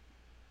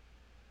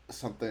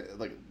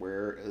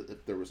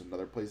if there was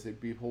another place they'd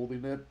be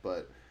holding it,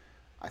 but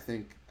I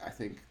think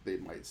they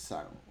might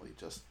silently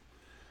just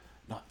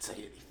not say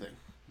anything.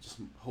 Just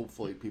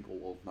hopefully people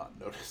will not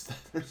notice that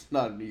there's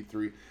not an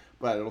E3,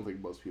 but I don't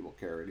think most people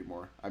care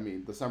anymore. I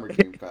mean, the Summer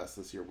Game Fest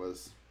this year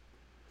was,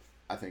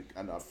 I think,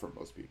 enough for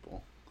most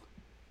people.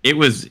 It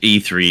was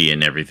E3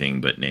 and everything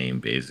but name,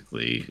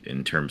 basically,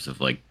 in terms of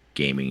like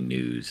gaming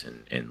news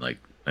and like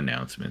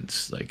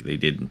announcements. Like they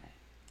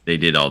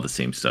did all the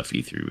same stuff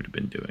E3 would have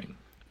been doing,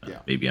 Yeah.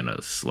 maybe on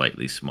a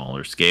slightly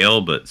smaller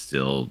scale, but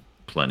still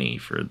plenty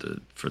for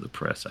the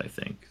press, I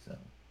think. So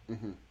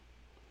Mm-hmm.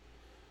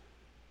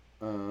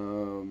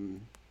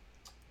 Um,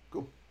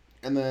 cool.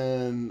 And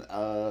then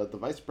the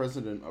vice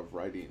president of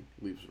writing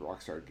leaves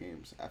Rockstar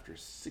Games after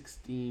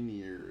 16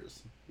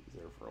 years. He's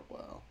there for a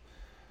while.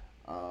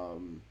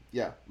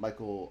 Yeah,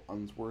 Michael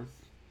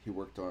Unsworth. He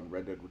worked on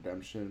Red Dead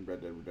Redemption,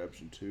 Red Dead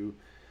Redemption 2.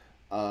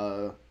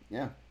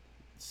 Yeah,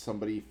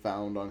 somebody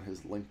found on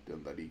his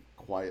LinkedIn that he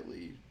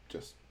quietly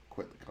just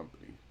quit the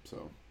company.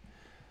 So,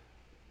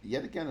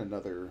 yet again,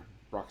 another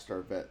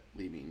Rockstar vet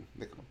leaving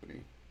the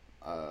company.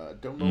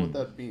 Don't know what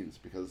that means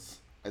because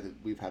I think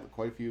we've had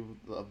quite a few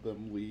of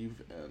them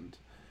leave, and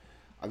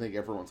I think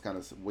everyone's kind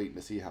of waiting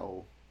to see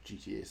how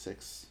GTA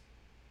 6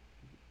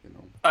 you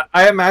know.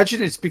 I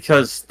imagine it's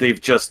because they've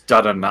just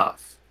done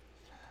enough.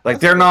 Like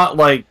they're not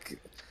like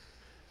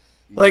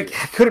I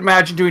could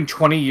imagine doing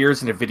 20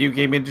 years in a video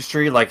game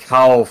industry, like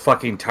how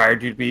fucking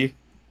tired you'd be.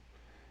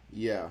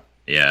 Yeah,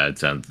 Yeah,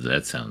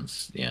 that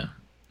sounds yeah.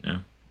 Yeah.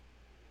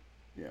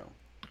 yeah.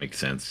 Makes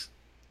sense.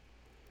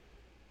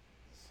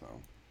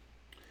 So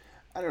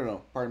I don't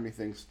know. Part of me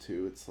thinks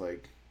too. It's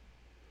like,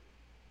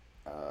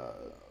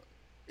 uh,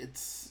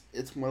 it's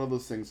one of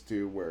those things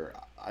too where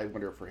I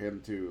wonder for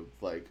him to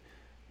like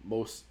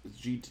most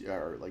GT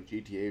or like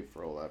GTA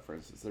for all that, for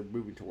instance, they're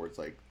moving towards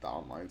like the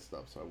online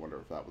stuff. So I wonder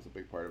if that was a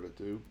big part of it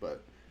too.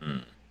 But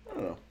Mm. I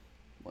don't know.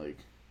 Like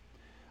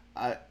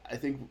I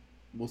think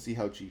we'll see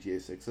how GTA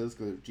 6 is,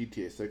 because if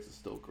GTA 6 is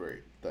still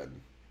great,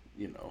 then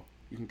you know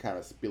you can kind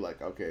of be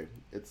like, okay,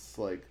 it's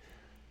like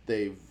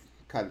they've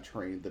kind of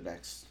trained the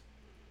next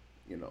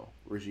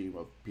regime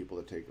of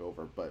people to take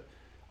over. But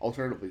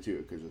alternatively too,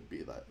 it could just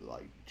be that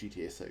like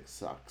GTA 6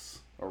 sucks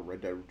or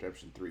Red Dead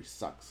Redemption 3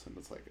 sucks, and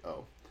it's like,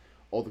 oh,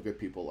 all the good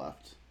people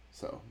left.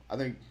 So I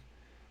think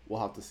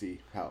we'll have to see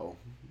how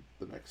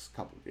the next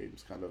couple of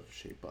games kind of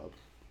shape up.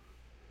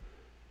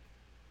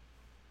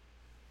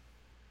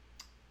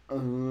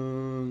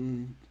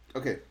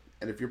 Okay,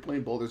 and if you're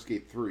playing Baldur's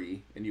Gate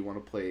 3 and you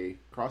want to play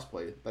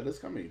crossplay, that is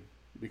coming,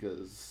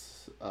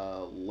 because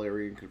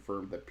Larian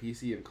confirmed that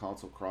PC and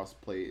console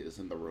crossplay is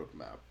in the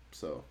roadmap.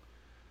 So,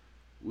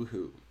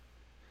 woohoo.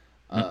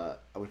 I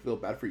would feel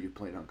bad for you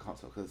playing on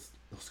console, because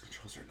those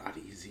controls are not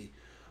easy.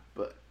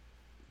 But,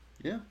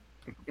 yeah.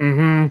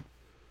 Mm-hmm.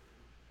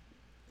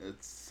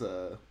 It's,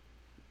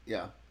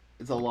 yeah.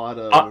 It's a lot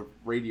of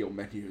radio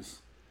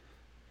menus.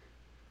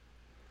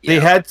 They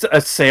had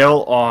a sale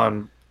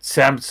on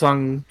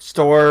Samsung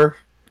Store,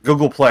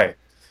 Google Play,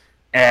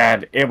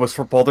 and it was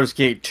for Baldur's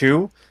Gate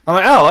 2. I'm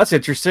like, oh, that's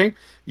interesting.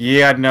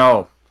 Yeah,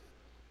 no.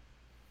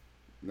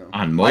 No.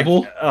 On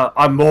mobile?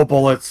 On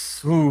mobile,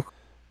 it's... Ooh.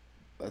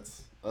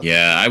 That's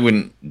Yeah, I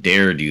wouldn't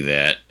dare do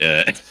that.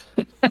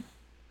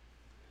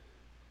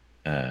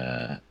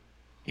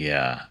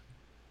 Yeah.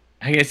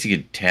 I guess you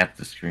could tap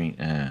the screen.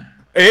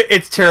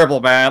 It's terrible,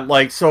 man.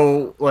 Like,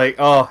 so, like,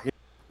 oh,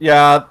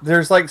 yeah,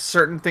 there's, like,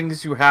 certain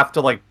things you have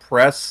to, like,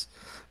 press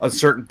on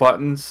certain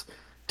buttons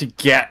to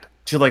get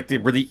to, like, the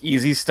really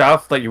easy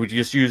stuff that you would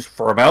just use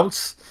for a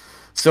mouse.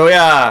 So,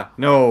 yeah,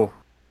 no.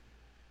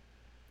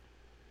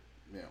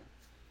 Yeah.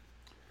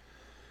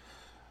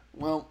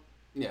 Well,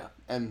 yeah,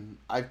 and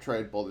I've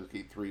tried Baldur's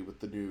Gate 3 with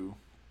the new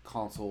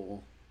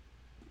console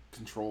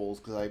controls,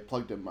 because I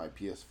plugged in my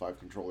PS5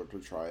 controller to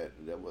try it,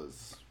 and it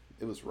was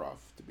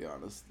rough, to be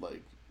honest.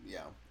 Like,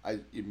 yeah, I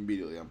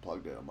immediately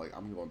unplugged it. I'm like,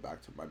 I'm going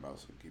back to my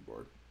mouse and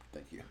keyboard.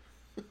 Thank you.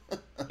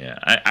 Yeah,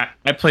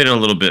 I played it a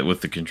little bit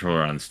with the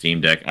controller on Steam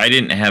Deck. I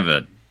didn't have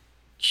a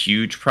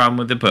huge problem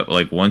with it, but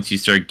like once you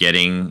start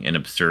getting an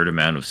absurd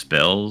amount of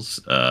spells,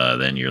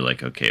 then you're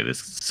like, okay, this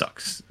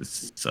sucks.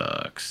 This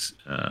sucks.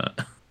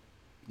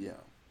 Yeah.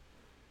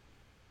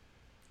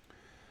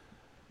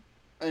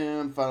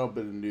 And final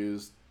bit of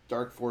news: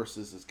 Dark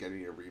Forces is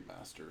getting a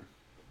remaster.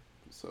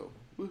 So,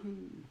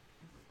 woohoo!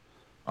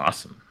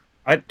 Awesome.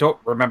 I don't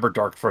remember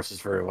Dark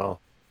Forces very well.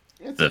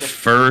 It's The like a-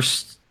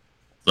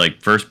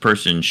 first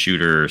person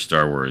shooter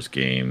Star Wars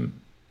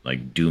game,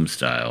 like Doom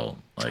style.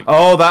 Like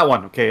Oh, that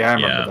one. Okay, I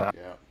remember Yeah. that.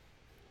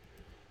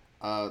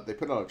 Yeah. They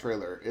put out a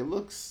trailer. It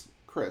looks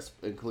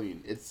crisp and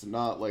clean. It's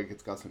not like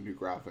it's got some new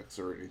graphics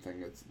or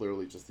anything. It's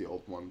literally just the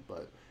old one,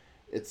 but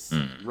it's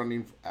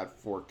running at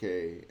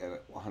 4K and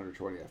at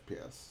 120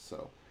 FPS.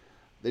 So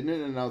they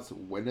didn't announce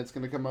when it's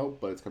going to come out,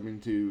 but it's coming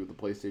to the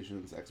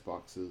PlayStations,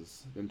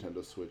 Xboxes,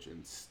 Nintendo Switch,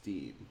 and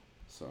Steam.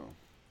 So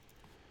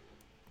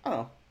I don't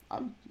know.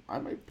 I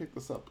might pick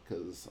this up,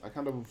 because I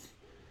kind of,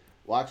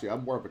 well, actually,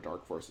 I'm more of a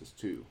Dark Forces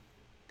 2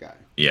 guy.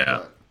 Yeah.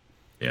 But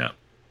yeah.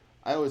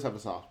 I always have a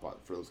soft spot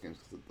for those games,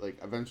 because like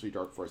eventually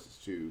Dark Forces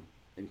 2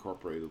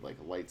 incorporated like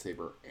a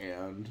lightsaber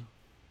and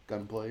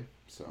gunplay.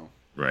 So,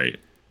 Right.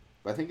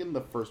 but I think in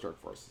the first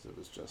Dark Forces it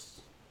was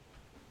just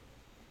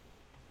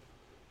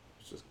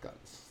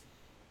guns.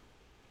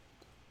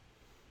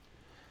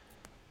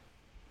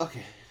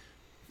 Okay.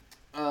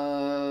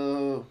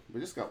 We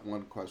just got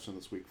one question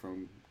this week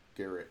from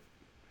Garrett,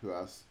 who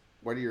asked,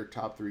 "What are your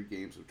top 3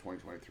 games of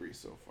 2023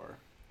 so far?"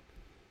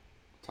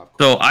 Top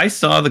So question. I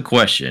saw the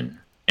question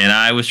and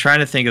I was trying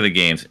to think of the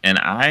games, and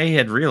I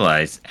had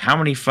realized how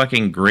many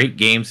fucking great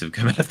games have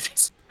come out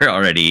this year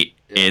already.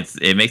 Yeah.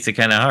 It makes it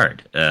kind of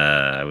hard.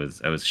 I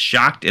was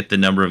shocked at the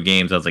number of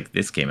games. I was like,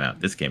 this came out,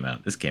 this came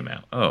out, this came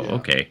out. Oh, Yeah.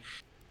 okay.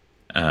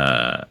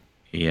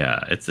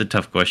 Yeah, it's a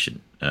tough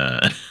question.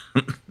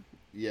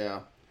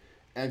 Yeah,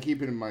 and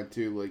keeping in mind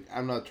too, like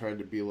I'm not trying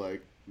to be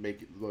like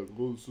make it like,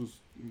 oh, this is,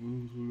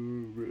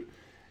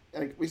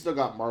 like we still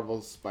got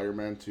Marvel's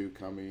Spider-Man 2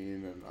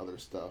 coming and other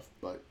stuff,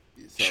 but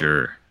so,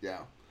 Sure.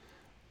 yeah.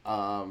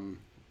 I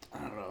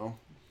don't know.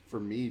 For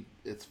me,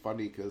 it's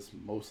funny because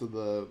most of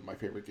my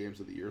favorite games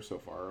of the year so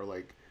far are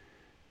like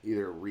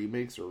either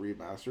remakes or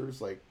remasters.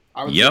 Like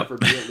I would say Yep. for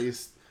me at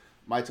least,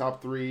 my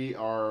top 3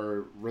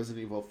 are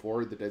Resident Evil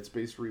 4, the Dead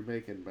Space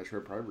remake, and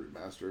Metroid Prime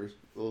remasters.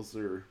 Those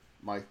are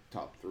my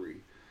top 3.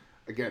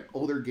 Again,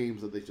 older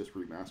games that they just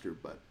remastered,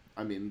 but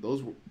I mean,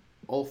 those were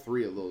all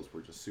 3 of those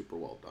were just super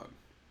well done.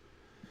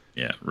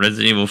 Yeah,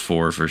 Resident Evil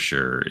 4 for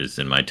sure is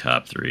in my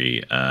top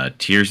 3.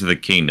 Tears of the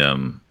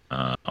Kingdom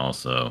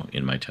also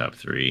in my top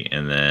 3,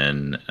 and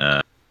then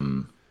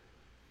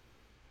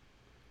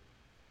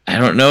I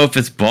don't know if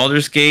it's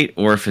Baldur's Gate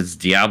or if it's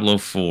Diablo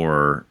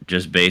 4,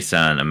 just based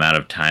on amount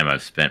of time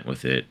I've spent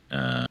with it.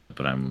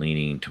 But I'm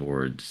leaning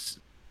towards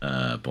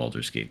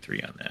Baldur's Gate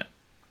 3 on that.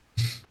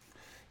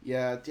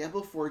 Yeah,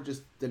 Diablo 4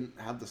 just didn't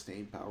have the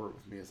staying power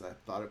with me as I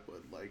thought it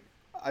would. Like,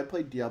 I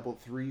played Diablo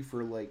 3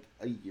 for like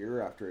a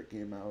year after it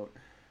came out,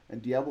 and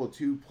Diablo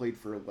 2 played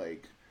for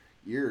like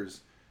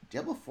years.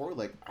 Diablo 4,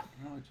 like, I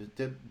don't know, I just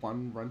did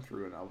one run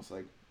through and I was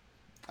like,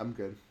 I'm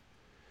good.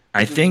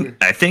 I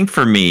think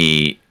for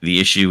me, the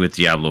issue with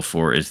Diablo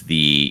 4 is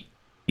the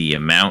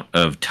amount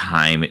of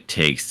time it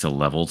takes to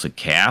level to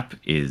cap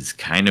is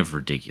kind of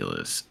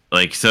ridiculous.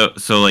 Like so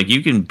like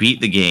you can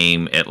beat the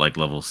game at like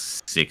level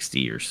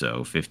 60 or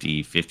so,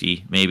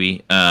 50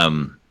 maybe.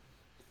 And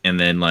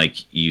then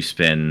like you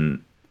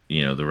spend,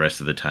 the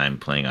rest of the time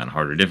playing on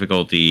harder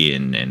difficulty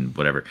and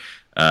whatever.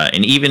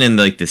 And even in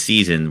like the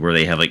season where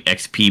they have like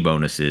XP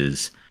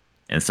bonuses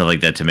and stuff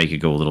like that to make it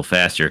go a little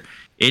faster,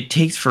 it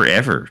takes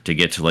forever to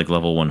get to like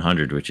level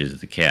 100, which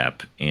is the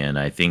cap. And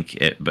I think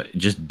but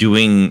just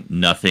doing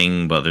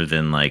nothing other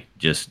than like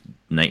just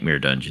nightmare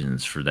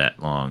dungeons for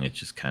that long, it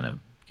just kind of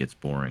gets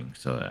boring.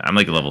 So I'm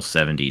like level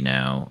 70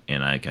 now,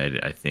 and I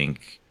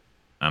think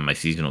I'm my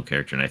seasonal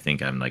character, and I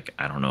think I'm like,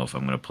 I don't know if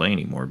I'm going to play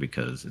anymore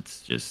because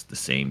it's just the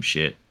same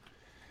shit.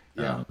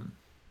 Yeah.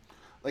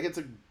 Like, it's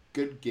a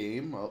good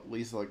game, at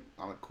least like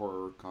on a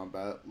core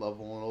combat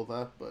level and all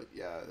that, but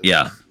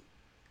yeah.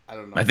 I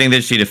don't know. I think they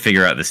just need to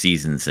figure out the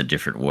seasons a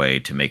different way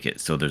to make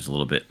it so there's a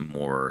little bit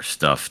more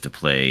stuff to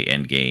play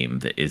end game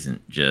that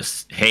isn't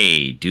just,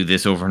 hey, do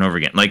this over and over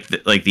again. Like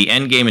the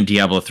end game in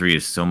Diablo 3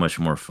 is so much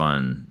more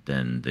fun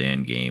than the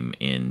end game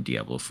in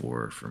Diablo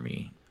 4 for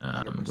me.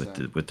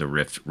 With the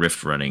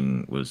rift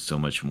running was so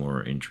much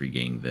more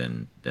intriguing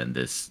than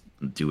this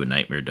do a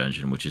nightmare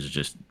dungeon, which is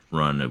just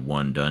run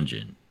one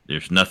dungeon.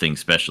 There's nothing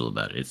special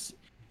about it.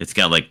 It's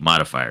got like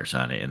modifiers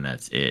on it, and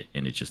that's it,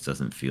 and it just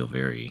doesn't feel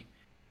very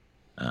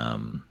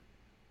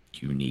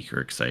unique or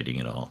exciting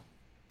at all.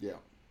 Yeah.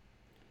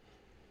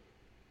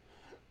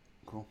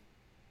 Cool.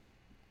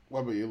 What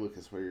about you,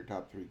 Lucas? What are your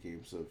top 3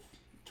 games of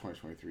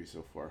 2023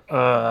 so far?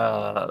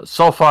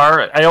 So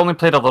far, I only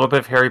played a little bit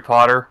of Harry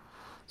Potter,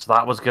 so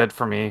that was good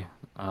for me.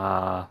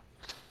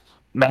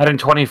 Madden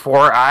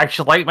 24, I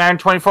actually like Madden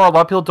 24. A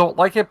lot of people don't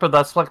like it, but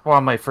that's like one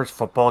of my first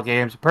football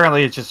games.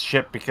 Apparently, it's just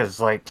shit because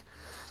like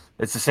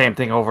it's the same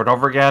thing over and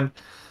over again.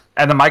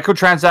 And the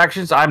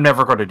microtransactions, I'm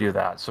never going to do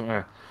that.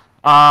 So.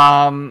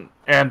 And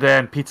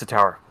then Pizza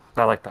Tower.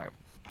 I like that.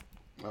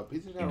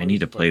 Pizza Tower I need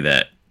to play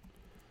that.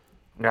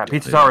 Yeah,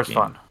 Pizza Tower is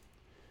fun.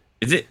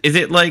 Is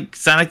it like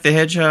Sonic the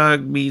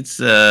Hedgehog meets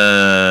something?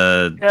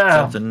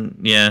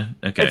 Yeah.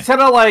 Okay. It's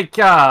kind of like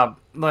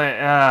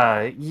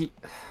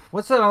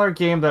what's that other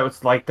game that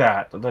was like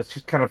that? That's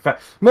just kind of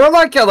more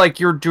like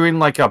you're doing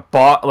like a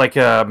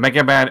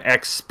Mega Man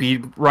X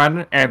speed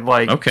run and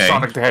like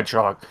Sonic the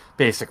Hedgehog,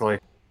 basically.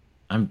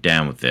 I'm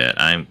down with that.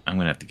 I'm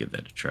gonna have to give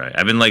that a try.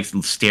 I've been like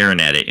staring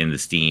at it in the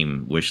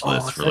Steam wish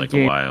list for like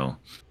a while.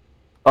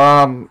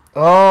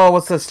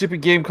 What's that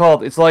stupid game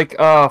called? It's like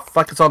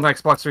it's on the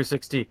Xbox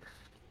 360.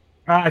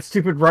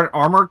 Stupid Run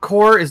Armored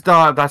Core is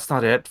not. That's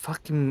not it.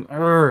 Fucking.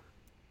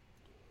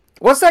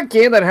 What's that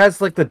game that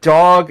has like the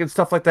dog and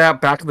stuff like that?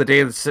 Back in the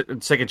day in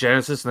Sega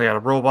Genesis, and they had a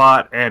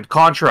robot and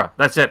Contra.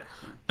 That's it.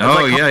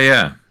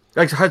 Yeah.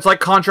 It's like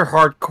Contra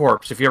Hard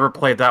Corpse. If you ever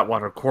played that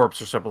one, or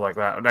Corpse or something like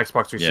that, on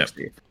Xbox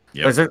 360.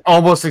 Yep. That's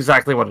almost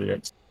exactly what it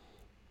is.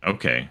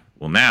 Okay.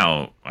 Well,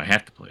 now I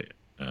have to play it.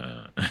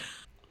 Nice.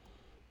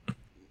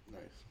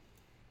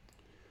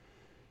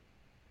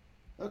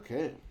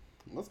 Okay.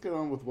 Let's get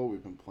on with what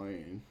we've been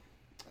playing.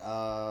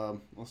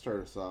 I'll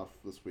start us off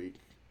this week.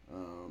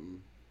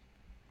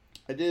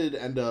 I did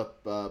end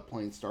up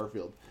playing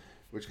Starfield,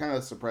 which kind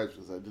of surprised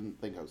me because I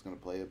didn't think I was going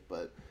to play it,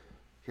 but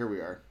here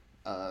we are.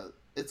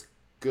 It's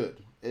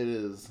good. It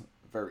is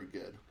very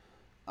good.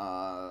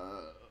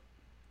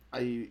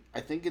 I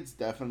think it's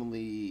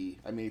definitely,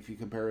 I mean, if you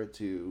compare it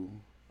to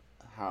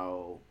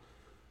how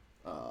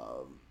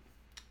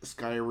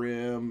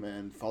Skyrim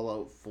and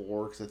Fallout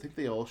 4, because I think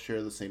they all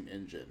share the same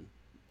engine,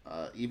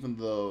 even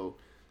though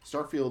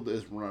Starfield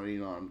is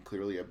running on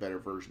clearly a better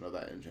version of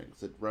that engine,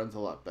 because it runs a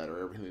lot better,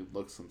 everything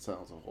looks and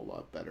sounds a whole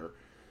lot better.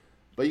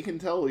 But you can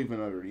tell even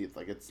underneath,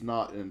 like, it's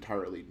not an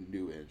entirely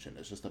new engine,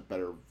 it's just a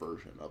better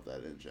version of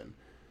that engine.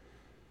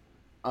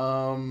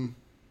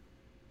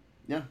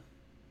 Yeah,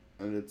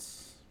 and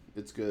it's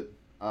good.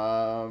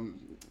 I've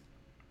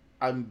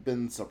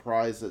been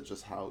surprised at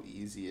just how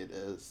easy it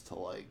is to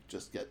like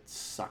just get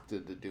sucked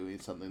into doing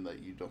something that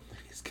you don't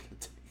think is gonna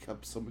take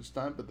up so much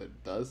time, but that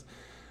it does.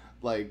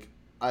 Like,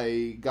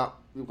 I got,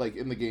 like,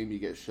 in the game you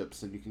get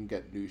ships and you can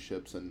get new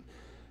ships and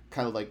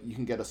kind of like you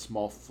can get a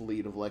small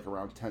fleet of like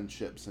around 10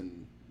 ships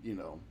and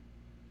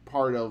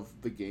part of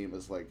the game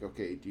is like,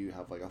 okay, do you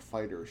have like a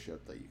fighter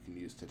ship that you can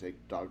use to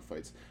take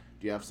dogfights?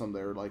 Do you have some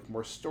that are like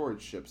more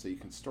storage ships that you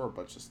can store a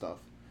bunch of stuff?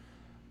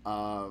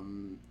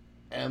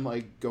 And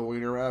like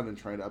going around and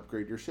trying to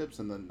upgrade your ships,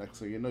 and then next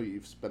thing you know,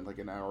 you've spent like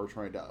an hour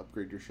trying to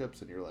upgrade your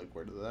ships, and you're like,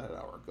 where did that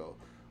hour go?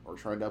 Or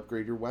trying to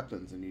upgrade your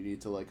weapons, and you need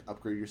to like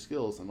upgrade your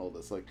skills and all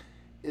this. Like,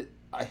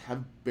 I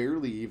have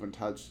barely even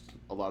touched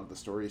a lot of the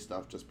story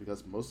stuff, just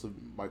because most of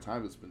my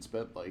time has been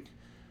spent like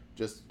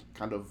just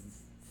kind of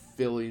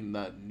filling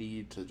that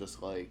need to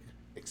just like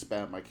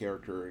expand my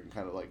character and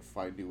kind of like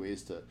find new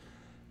ways to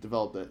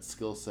develop that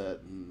skill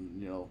set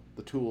and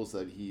the tools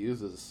that he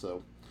uses.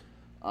 So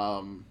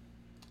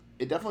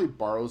it definitely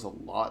borrows a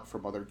lot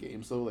from other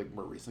games, though, like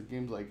more recent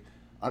games. Like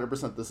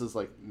 100%, this is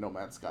like No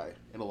Man's Sky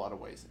in a lot of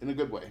ways, in a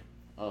good way.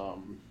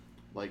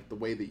 Like the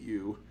way that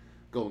you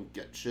go and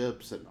get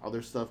ships and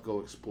other stuff,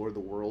 go explore the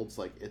worlds,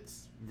 like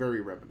it's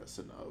very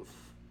reminiscent of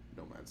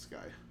No Man's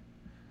Sky.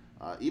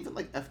 Even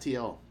like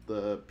FTL,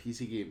 the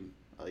PC game,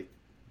 like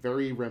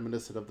very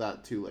reminiscent of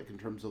that too, like in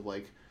terms of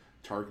like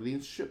targeting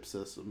ship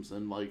systems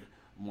and like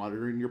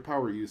monitoring your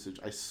power usage.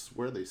 I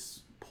swear they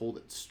pulled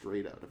it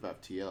straight out of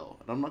FTL,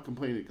 and I'm not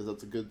complaining because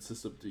that's a good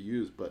system to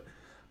use, but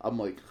I'm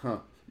like,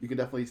 you can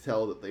definitely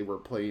tell that they were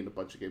playing a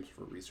bunch of games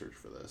for research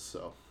for this.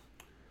 So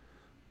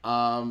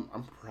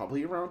I'm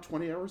probably around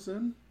 20 hours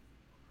in,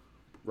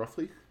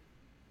 roughly,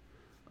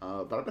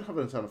 but I've been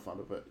having a ton of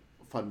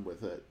fun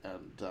with it,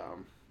 and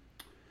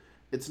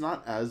it's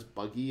not as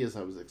buggy as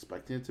I was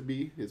expecting it to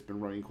be. It's been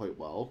running quite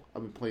well.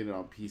 I've been playing it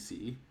on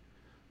PC.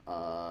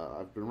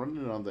 I've been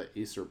running it on the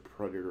Acer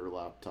Predator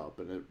laptop,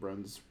 and it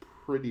runs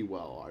pretty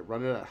well. I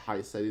run it at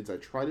high settings. I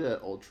tried it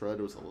at ultra. It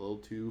was a little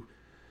too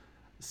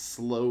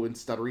slow and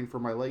stuttering for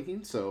my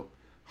liking, so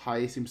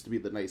high seems to be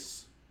the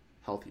nice,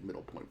 healthy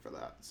middle point for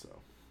that. So,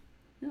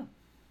 yeah.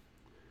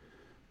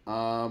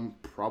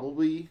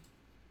 Probably,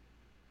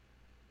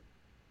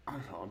 I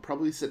don't know. I'm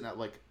probably sitting at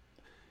like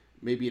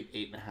maybe an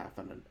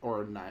 8.5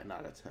 or a 9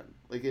 out of 10.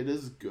 Like, it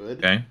is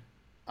good. Okay.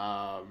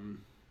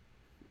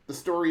 The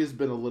story has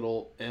been a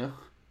little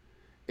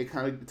It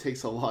kind of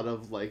takes a lot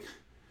of like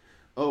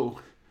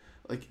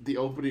the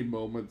opening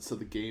moments of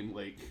the game,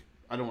 like,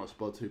 I don't want to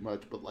spoil too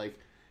much, but like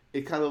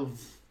it kind of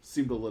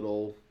seemed a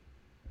little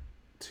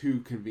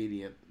too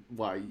convenient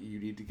why you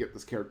need to get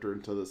this character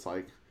into this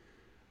like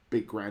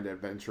big grand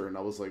adventure, and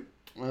I was like,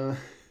 I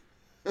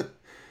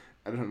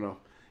don't know.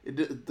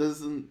 It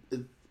doesn't.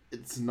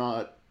 It's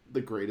not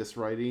the greatest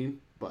writing,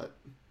 but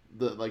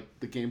the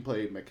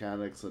gameplay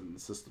mechanics and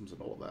systems and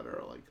all that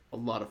are like a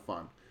lot of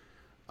fun.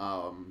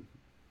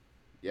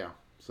 Yeah.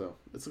 So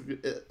it's a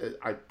good.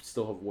 I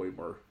still have way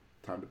more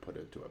time to put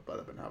into it, but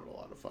I've been having a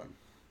lot of fun.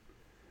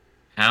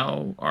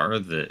 How are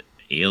the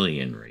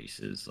alien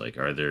races? Like,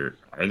 are there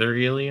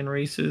alien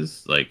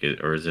races? Like,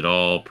 or is it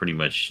all pretty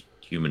much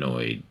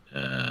humanoid?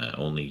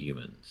 Only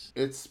humans.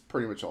 It's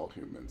pretty much all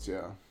humans.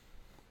 Yeah.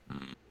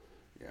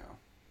 Yeah.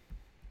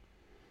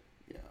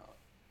 Yeah.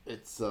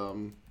 It's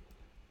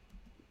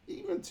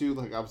even too,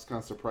 like, I was kind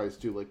of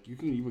surprised too. Like, you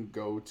can even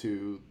go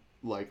to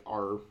like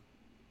our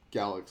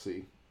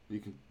galaxy. You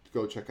can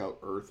go check out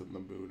Earth and the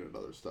moon and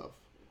other stuff.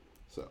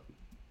 So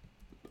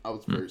I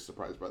was very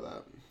surprised by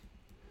that,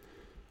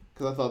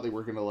 because I thought they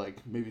were gonna like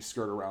maybe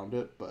skirt around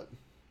it, but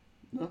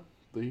no,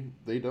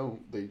 they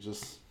don't. They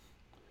just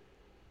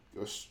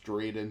go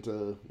straight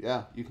into,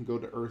 yeah, you can go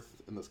to Earth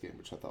in this game,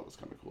 which I thought was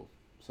kind of cool.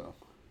 So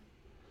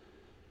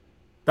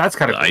that's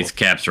kind of cool. Ice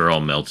caps are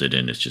all melted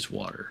and it's just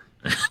water.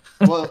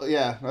 Well,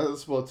 yeah, not to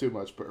spoil too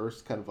much, but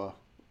Earth's kind of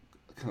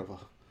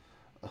a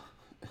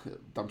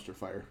dumpster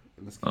fire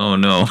in this game. Oh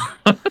no.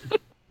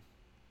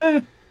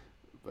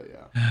 But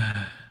yeah.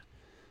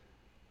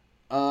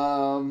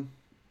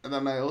 And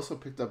then I also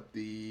picked up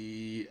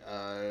the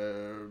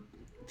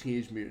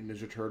Teenage Mutant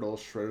Ninja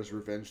Turtles Shredder's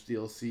Revenge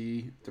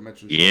DLC,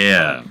 Dimensions.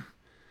 Yeah.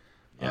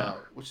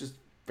 Which is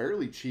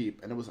fairly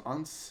cheap, and it was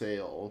on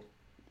sale.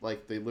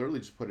 Like, they literally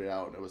just put it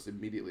out, and it was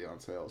immediately on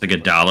sale. Like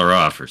 $1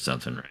 off or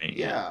something, right?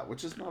 Yeah,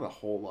 which is not a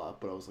whole lot,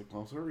 but I was like,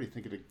 well, I was already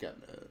thinking of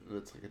getting it, and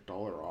it's like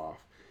 $1 off.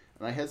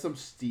 And I had some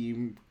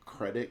Steam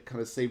credit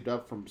kind of saved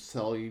up from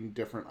selling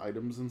different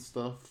items and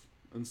stuff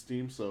in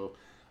Steam, so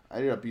I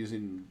ended up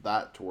using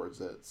that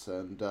towards it.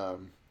 And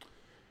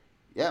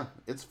yeah,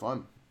 it's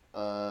fun.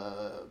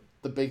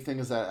 The big thing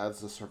is that it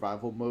adds a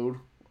survival mode.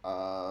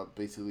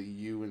 Basically,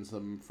 you and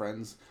some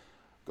friends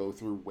go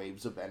through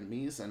waves of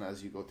enemies, and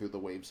as you go through the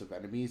waves of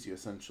enemies, you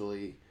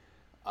essentially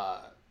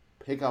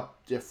pick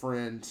up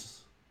different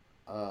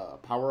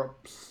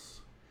power-ups,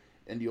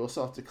 and you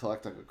also have to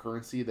collect like a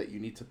currency that you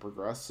need to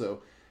progress.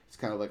 So it's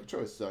kind of like a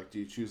choice. So, like, do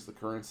you choose the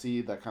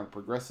currency that kind of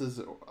progresses,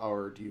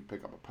 or do you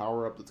pick up a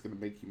power-up that's going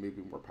to make you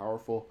maybe more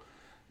powerful?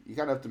 You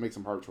kind of have to make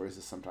some hard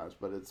choices sometimes,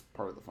 but it's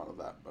part of the fun of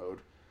that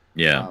mode.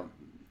 Yeah.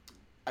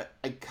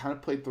 I kind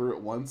of played through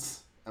it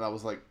once, and I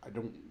was like, I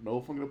don't know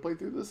if I'm going to play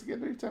through this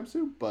again anytime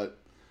soon, but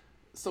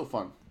it's still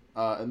fun.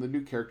 And the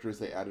new characters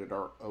they added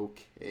are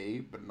okay,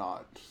 but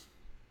not...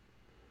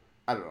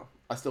 I don't know.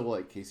 I still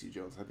like Casey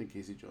Jones. I think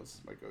Casey Jones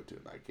is my go-to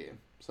in that game.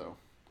 So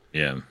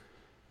yeah.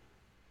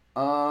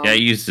 Yeah, I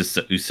used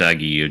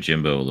Usagi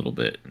Yojimbo a little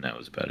bit, and that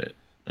was about it.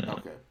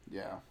 Okay,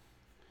 yeah.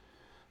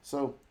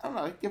 So I don't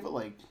know. I give it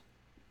like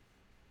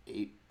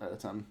 8 out of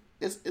 10.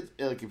 It's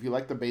like if you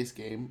like the base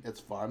game, it's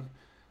fun.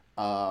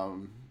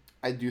 Um,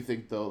 I do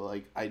think though,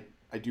 like I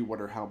do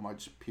wonder how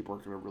much people are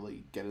gonna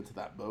really get into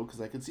that mode because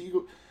I can see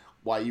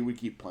why you would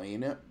keep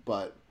playing it,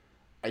 but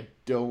I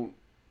don't.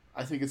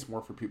 I think it's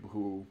more for people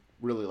who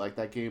really like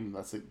that game. And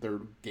that's like their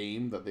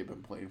game that they've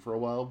been playing for a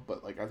while.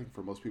 But like I think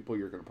for most people,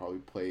 you're gonna probably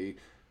play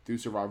through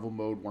survival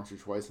mode once or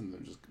twice and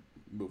then just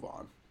move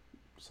on.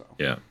 So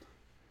Yeah.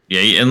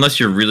 Yeah, unless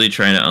you're really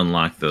trying to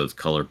unlock those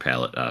color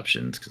palette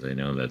options, because I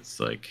know that's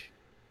like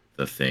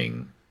the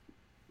thing.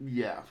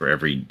 yeah, For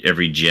every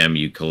gem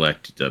you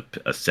collect,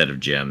 a set of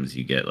gems,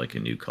 you get like a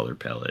new color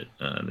palette.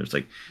 There's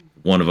like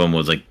one of them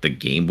was like the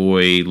Game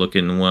Boy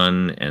looking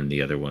one, and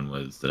the other one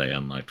was that I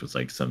unlocked was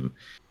like some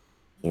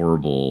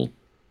horrible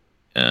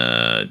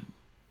uh,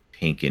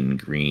 pink and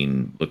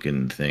green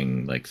looking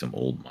thing, like some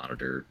old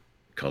monitor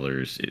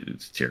colors.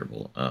 It's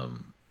terrible. Yeah,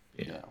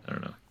 yeah. I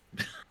don't know.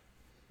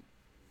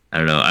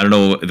 I don't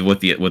know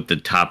what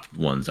the top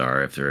ones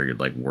are if they're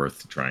like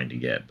worth trying to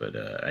get, but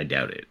I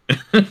doubt it.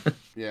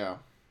 Yeah.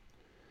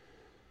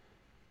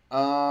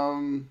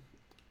 Um,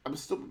 I'm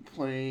still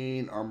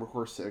playing Armor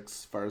Core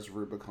 6 Fires of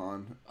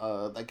Rubicon.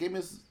 That game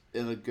is,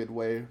 in a good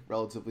way,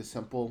 relatively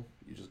simple.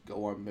 You just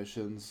go on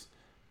missions,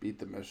 beat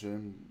the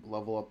mission,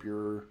 level up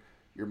your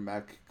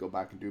mech, go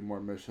back and do more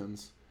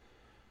missions.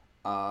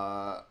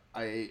 I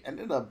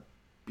ended up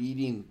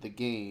beating the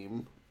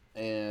game,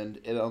 and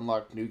it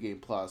unlocked New Game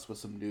Plus with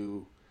some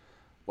new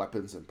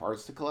weapons and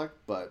parts to collect,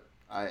 but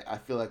I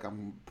feel like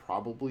I'm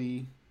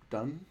probably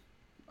done.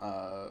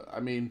 I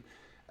mean,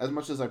 as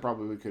much as I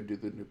probably could do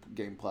the new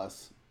game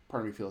plus,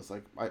 part of me feels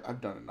like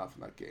I've done enough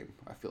in that game.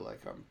 I feel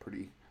like I'm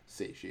pretty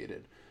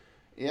satiated.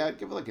 Yeah, I'd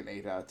give it like an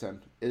 8 out of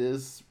 10. It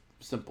is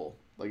simple.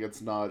 Like,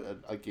 it's not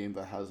a game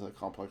that has a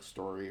complex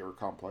story or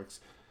complex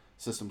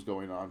systems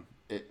going on.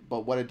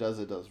 But what it does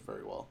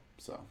very well.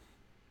 So,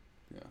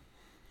 yeah.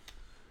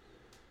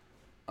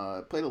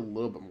 I played a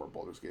little bit more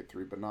Baldur's Gate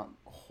 3, but not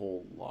a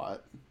whole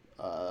lot.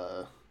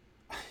 Uh,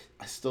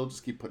 I still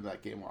just keep putting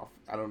that game off.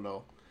 I don't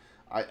know.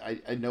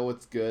 I know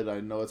it's good.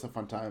 I know it's a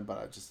fun time, but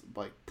I just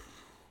like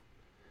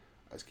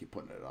I just keep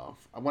putting it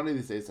off. One of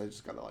these days, I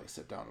just gotta like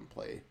sit down and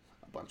play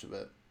a bunch of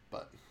it.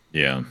 But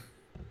Yeah.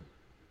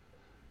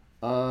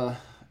 I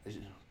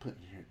should put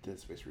in here Dead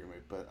Space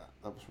remake, but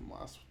that was from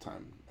last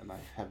time, and I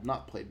have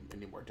not played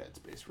any more Dead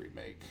Space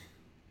remake,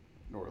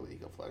 nor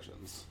League of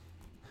Legends.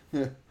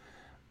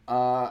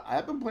 I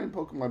have been playing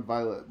Pokemon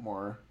Violet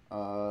more.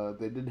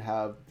 They did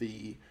have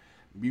the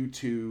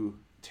Mewtwo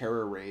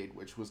Terra Raid,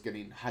 which was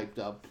getting hyped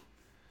up,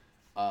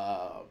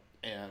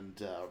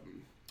 and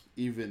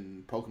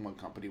even Pokemon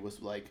Company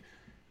was like,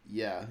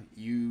 "Yeah,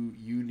 you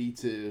need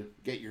to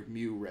get your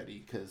Mew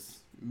ready because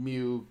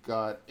Mew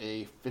got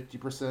a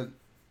 50%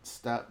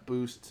 stat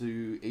boost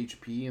to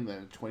HP and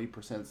then a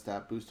 20%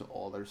 stat boost to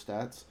all their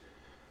stats,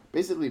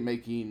 basically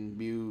making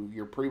Mew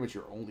your pretty much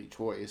your only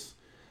choice."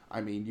 I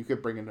mean, you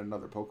could bring in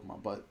another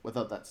Pokemon, but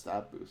without that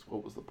stat boost,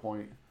 what was the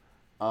point?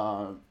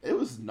 It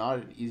was not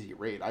an easy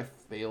raid. I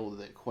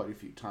failed it quite a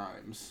few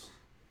times.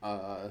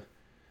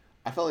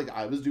 I felt like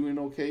I was doing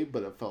okay,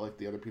 but it felt like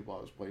the other people I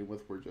was playing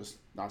with were just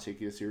not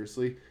taking it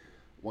seriously.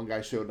 One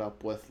guy showed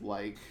up with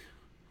like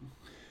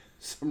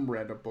some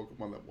random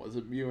Pokemon that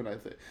wasn't Mew, and I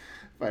think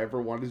if I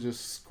ever wanted to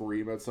just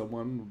scream at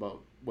someone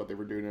about what they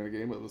were doing in a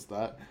game, it was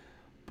that.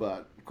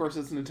 But of course,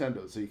 it's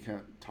Nintendo, so you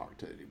can't talk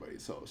to anybody.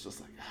 So it's just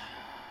like,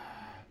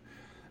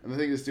 and the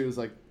thing is, too, is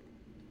like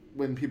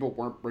when people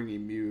weren't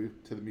bringing Mew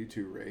to the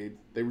Mewtwo raid,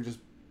 they were just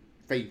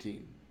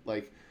fainting.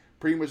 Like,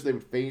 pretty much they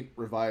would faint,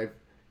 revive,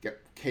 get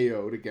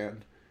KO'd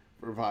again,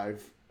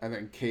 revive, and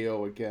then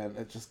KO again.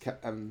 It just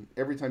kept, and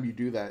every time you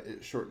do that,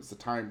 it shortens the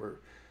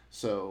timer.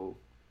 So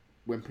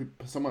when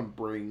someone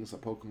brings a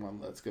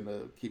Pokemon that's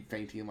gonna keep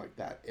fainting like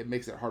that, it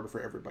makes it harder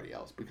for everybody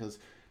else because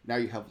now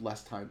you have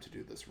less time to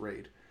do this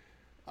raid.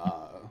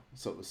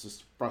 So it was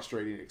just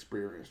frustrating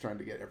experience trying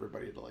to get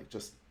everybody to like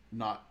just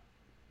not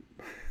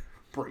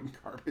bring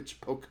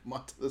garbage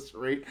Pokemon to this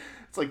raid.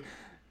 It's like,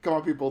 come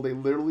on, people! They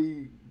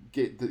literally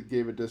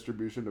gave a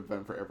distribution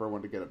event for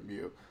everyone to get a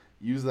Mew.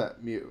 Use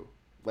that Mew,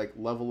 like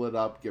level it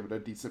up, give it a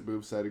decent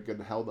moveset, a good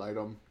held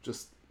item.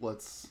 Just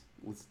let's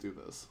do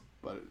this.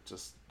 But it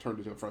just turned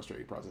into a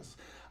frustrating process.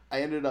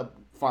 I ended up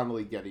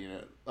finally getting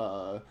it.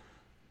 I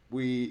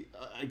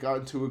got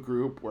into a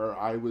group where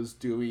I was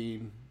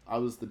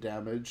the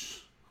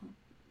damage.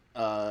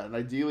 And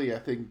ideally, I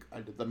think I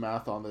did the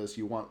math on this.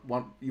 You want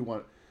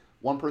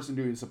one person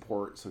doing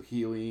support, so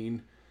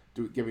healing,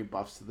 giving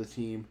buffs to the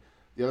team.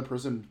 The other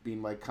person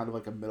being like kind of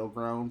like a middle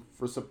ground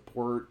for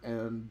support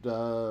and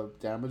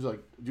damage,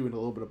 like doing a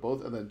little bit of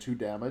both, and then 2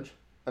 damage,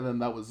 and then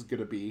that was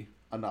gonna be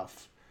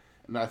enough.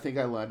 And I think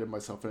I landed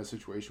myself in a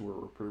situation where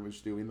we're pretty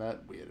much doing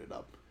that. We ended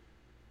up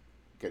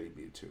getting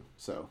Mewtwo,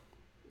 so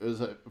it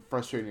was a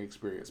frustrating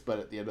experience. But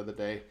at the end of the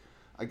day,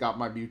 I got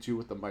my Mewtwo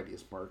with the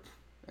Mightiest Mark,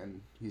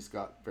 and he's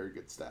got very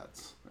good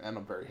stats, and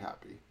I'm very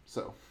happy.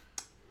 So,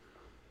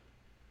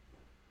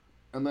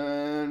 And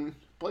then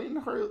playing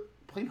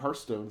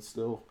Hearthstone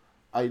still.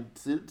 I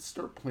did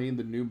start playing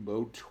the new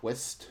mode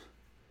Twist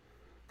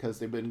because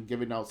they've been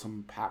giving out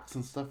some packs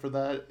and stuff for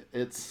that.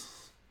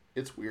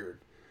 It's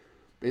weird.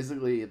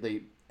 Basically,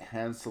 they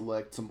hand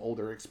select some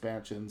older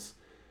expansions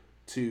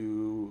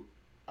to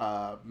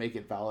make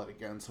it valid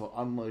again. So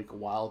unlike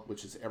Wild,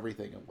 which is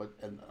everything,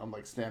 and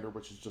unlike Standard,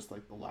 which is just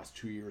like the last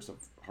 2 years of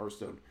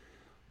Hearthstone,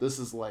 this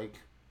is like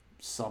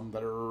some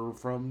that are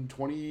from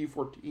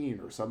 2014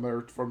 or some that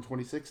are from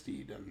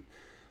 2016, and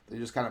they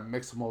just kind of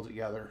mix them all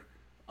together.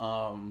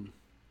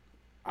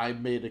 I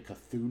made a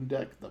Cthulhu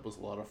deck that was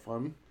a lot of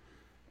fun.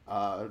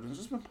 I've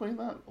just been playing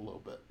that a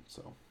little bit,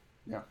 so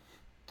yeah.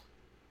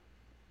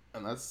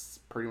 And that's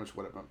pretty much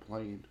what I've been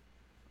playing.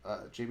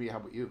 Jamie, how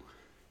about you?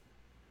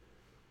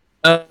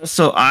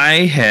 So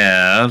I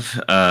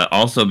have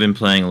also been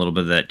playing a little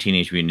bit of that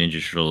Teenage Mutant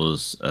Ninja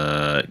Turtles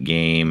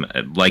game.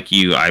 Like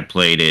you, I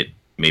played it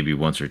maybe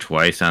once or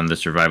twice on the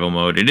survival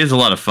mode. It is a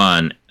lot of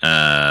fun,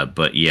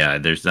 but yeah,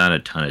 there's not a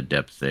ton of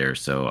depth there.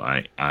 So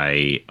I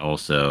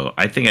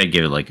think I'd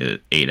give it like a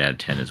 8 out of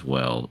 10 as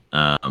well.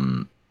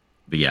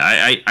 But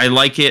yeah, I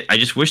like it. I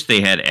just wish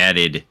they had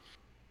added,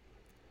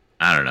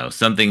 I don't know,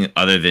 something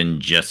other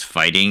than just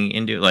fighting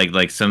into it,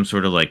 like some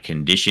sort of like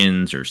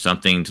conditions or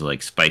something to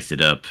like spice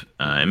it up.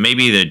 And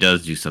maybe it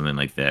does do something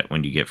like that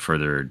when you get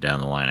further down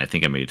the line. I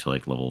think I made it to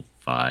like level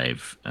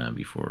 5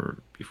 before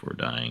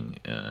dying.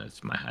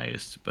 It's my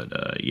highest,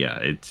 but yeah,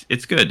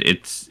 it's good.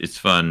 It's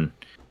fun.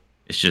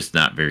 It's just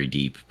not very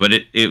deep, but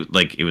it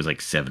was like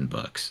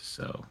 $7.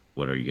 So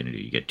what are you gonna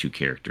do? You get 2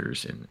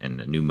 characters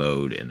and a new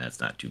mode, and that's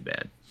not too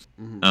bad.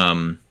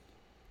 Mm-hmm.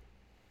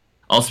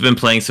 Also been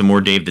playing some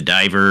more Dave the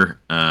Diver,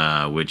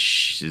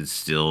 which is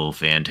still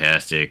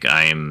fantastic.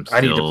 I need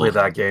to play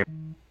that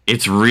game.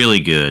 It's really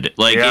good.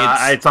 Like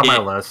it's on my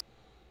list.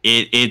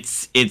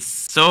 It's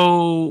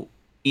so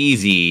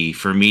easy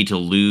for me to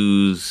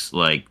lose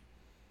like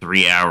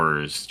 3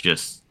 hours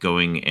just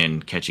going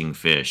and catching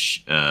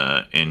fish,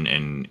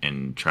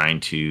 and trying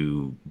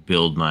to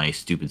build my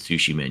stupid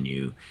sushi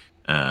menu.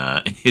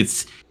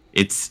 It's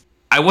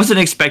I wasn't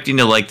expecting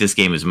to like this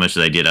game as much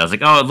as I did. I was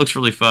like, oh, it looks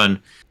really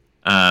fun.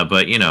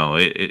 But you know,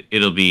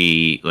 it'll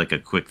be like a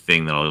quick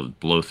thing that I'll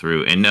blow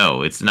through. And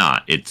no, it's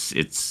not.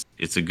 It's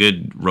a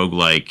good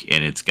roguelike,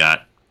 and it's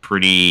got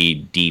pretty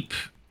deep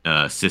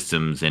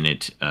systems in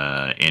it.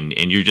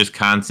 And you're just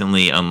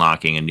constantly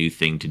unlocking a new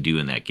thing to do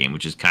in that game,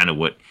 which is kind of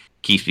what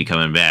keeps me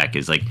coming back.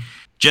 Is like,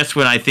 just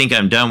when I think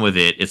I'm done with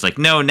it, it's like,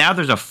 no, now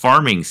there's a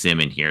farming sim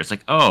in here. It's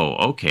like, oh,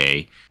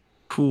 okay.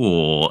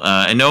 Cool.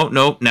 And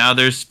nope. Now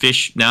there's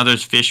fish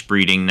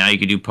breeding. Now you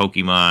can do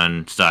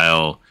Pokemon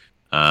style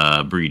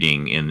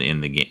breeding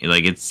in the game.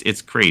 Like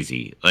it's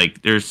crazy.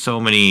 Like there's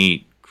so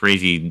many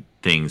crazy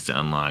things to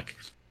unlock.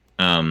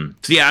 So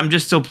yeah, I'm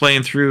just still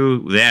playing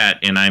through that,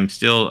 and I'm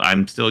still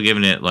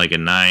giving it like a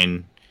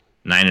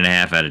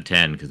 9.5 out of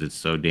 10 because it's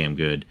so damn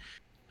good.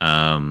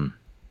 And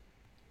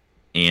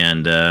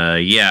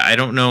yeah, I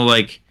don't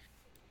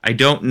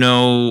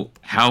know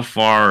how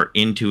far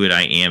into it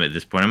I am at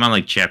this point. I'm on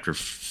like chapter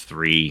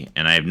 3,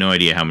 and I have no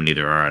idea how many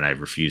there are, and I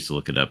refuse to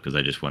look it up because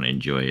I just want to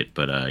enjoy it.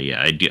 But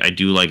yeah, I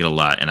do like it a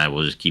lot, and I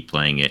will just keep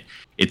playing it.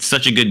 It's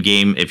such a good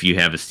game if you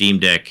have a Steam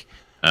Deck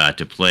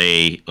to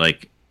play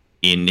like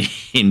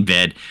in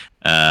bed,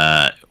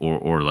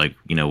 or like,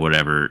 you know,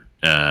 whatever.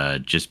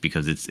 Just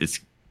because it's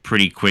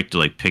pretty quick to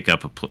like pick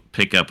up,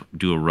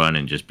 do a run,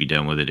 and just be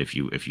done with it if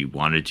you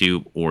wanted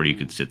to, or you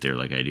could sit there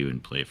like I do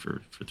and play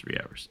for 3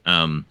 hours.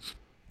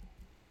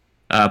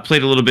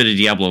 Played a little bit of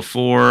Diablo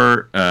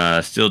 4.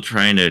 Still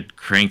trying to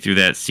crank through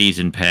that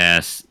season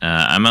pass.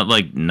 I'm at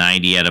like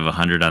 90 out of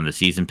 100 on the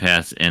season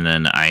pass, and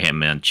then I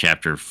am on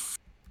chapter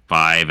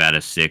 5 out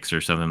of 6 or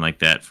something like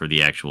that for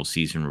the actual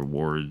season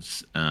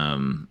rewards.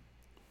 And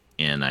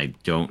I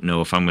don't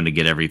know if I'm going to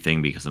get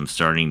everything because I'm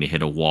starting to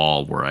hit a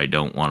wall where I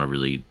don't want to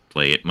really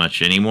play it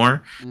much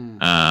anymore.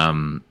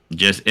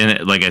 Just,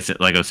 and like I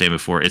was saying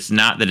before, it's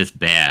not that it's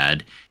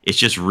bad. It's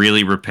just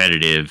really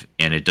repetitive,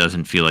 and it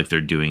doesn't feel like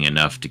they're doing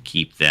enough to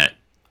keep that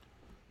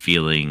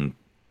feeling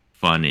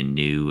fun and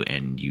new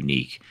and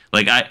unique.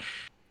 Like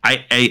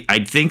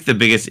I think the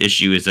biggest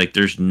issue is like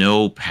there's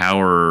no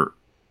power.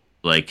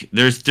 Like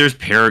there's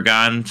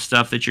Paragon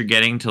stuff that you're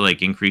getting to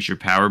like increase your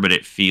power, but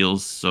it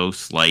feels so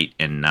slight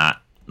and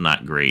not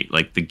great.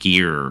 Like the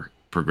gear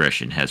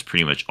progression has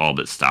pretty much all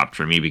but stopped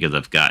for me because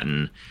I've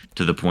gotten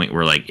to the point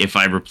where like if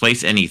I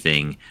replace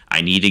anything,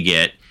 I need to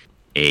get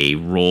a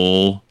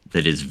role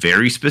that is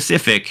very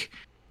specific,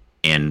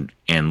 and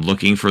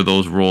looking for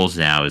those roles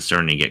now is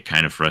starting to get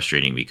kind of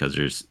frustrating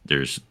because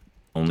there's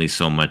only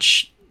so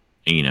much,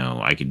 you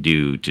know, I could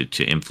do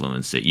to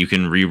influence it. You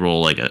can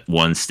re-roll like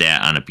one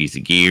stat on a piece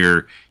of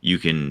gear. You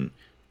can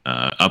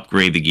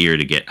upgrade the gear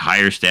to get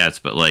higher stats,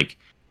 but like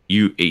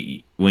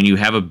when you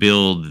have a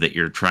build that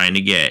you're trying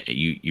to get,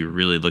 you're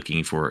really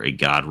looking for a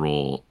god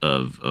roll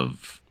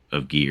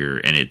of gear,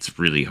 and it's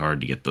really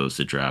hard to get those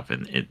to drop,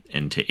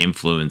 and to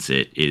influence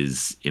it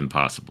is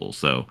impossible.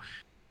 So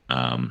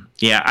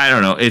yeah, I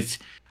don't know.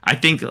 I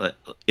think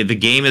the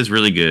game is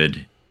really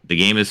good. The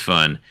game is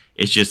fun.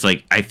 It's just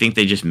like I think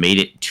they just made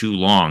it too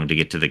long to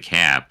get to the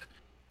cap,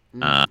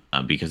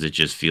 because it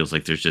just feels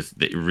like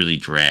it really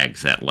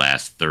drags that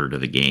last third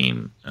of the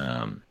game.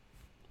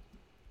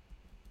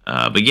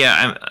 But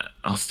yeah,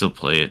 I'll still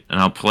play it, and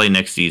I'll play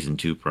next season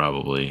too,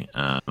 probably.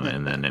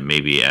 And then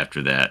maybe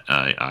after that,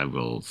 I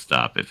will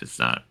stop if it's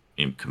not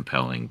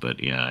compelling.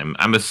 But yeah,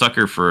 I'm a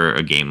sucker for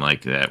a game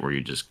like that where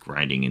you're just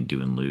grinding and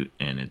doing loot,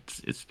 and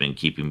it's been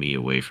keeping me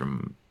away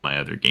from my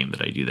other game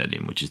that I do that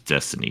in, which is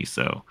Destiny.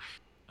 So,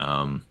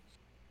 but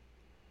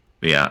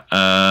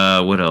yeah.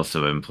 What else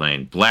have I been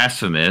playing?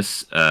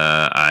 Blasphemous.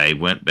 I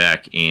went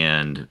back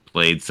and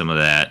played some of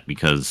that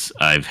because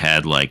I've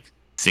had like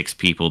 6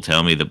 people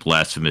tell me that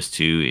Blasphemous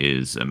 2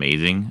 is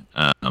amazing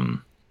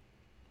for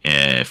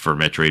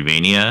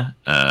Metroidvania,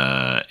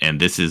 and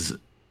this is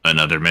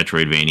another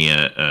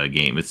Metroidvania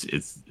game. It's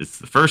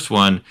the first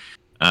one,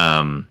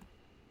 and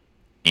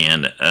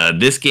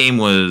this game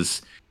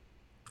was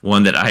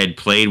one that I had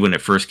played when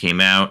it first came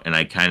out, and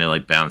I kind of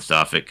like bounced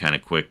off it kind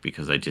of quick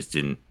because I just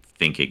didn't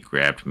think it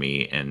grabbed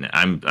me, and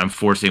I'm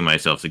forcing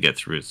myself to get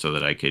through it so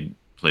that I could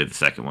play the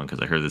second one, because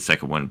I heard the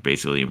second one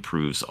basically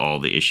improves all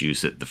the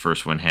issues that the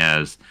first one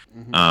has.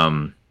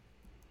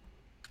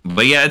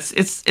 But yeah,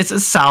 it's a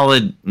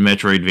solid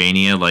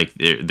Metroidvania. Like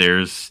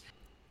there's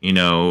you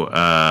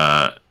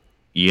have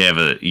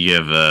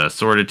a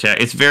sword attack.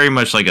 It's very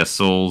much like a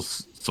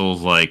Souls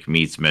like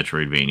meets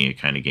Metroidvania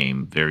kind of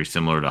game, very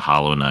similar to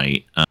Hollow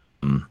Knight.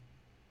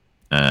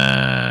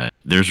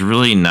 There's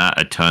really not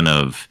a ton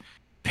of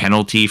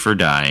penalty for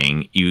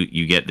dying.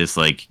 You get this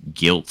like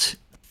guilt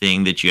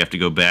thing that you have to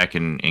go back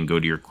and go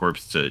to your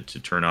corpse to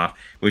turn off,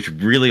 which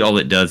really all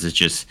it does is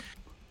just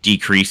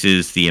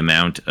decreases the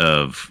amount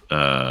of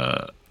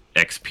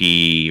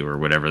XP or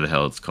whatever the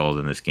hell it's called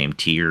in this game,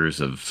 tiers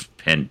of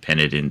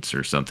penitence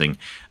or something.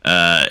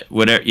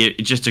 Whatever,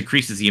 it just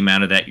decreases the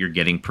amount of that you're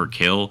getting per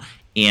kill,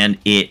 and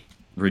it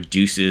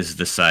reduces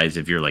the size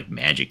of your like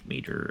magic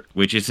meter,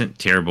 which isn't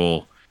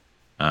terrible.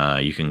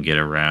 You can get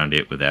around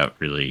it without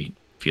really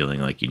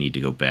feeling like you need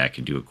to go back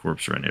and do a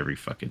corpse run every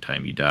fucking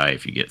time you die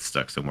if you get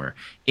stuck somewhere.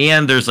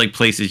 And there's like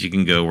places you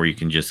can go where you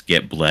can just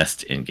get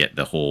blessed and get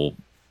the whole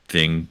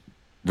thing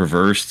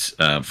reversed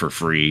for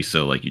free.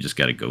 So like you just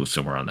got to go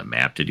somewhere on the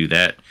map to do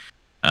that.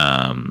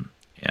 I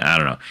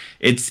don't know.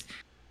 It's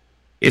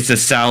a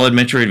solid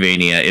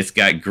Metroidvania. It's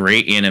got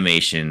great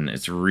animation.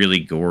 It's really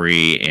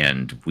gory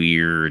and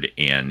weird,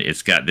 and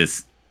it's got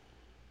this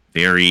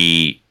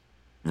very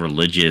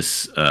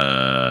religious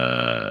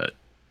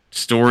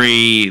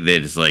story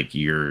that is like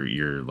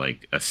you're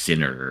like a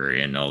sinner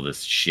and all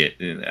this shit.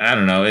 I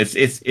don't know.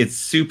 It's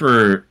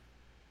super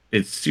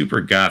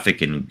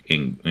gothic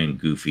and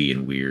goofy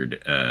and weird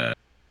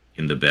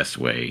in the best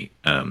way.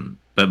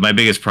 But my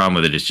biggest problem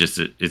with it is just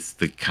that it's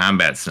the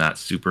combat's not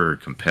super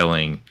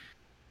compelling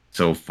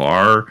so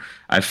far.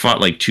 I've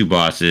fought like 2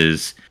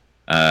 bosses.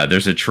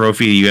 There's a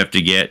trophy you have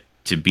to get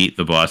to beat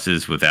the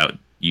bosses without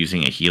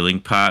using a healing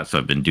pot, so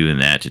I've been doing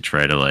that to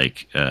try to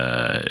like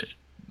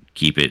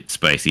keep it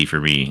spicy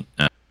for me,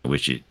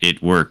 which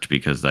it worked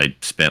because I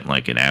spent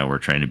like an hour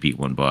trying to beat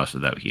one boss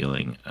without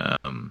healing,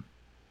 and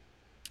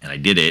I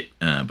did it,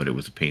 but it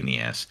was a pain in the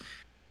ass.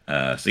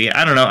 So yeah,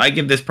 I don't know. I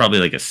give this probably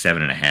like a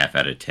 7.5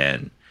 out of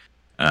 10.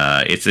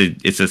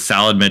 It's a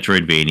solid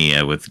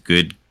Metroidvania with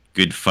good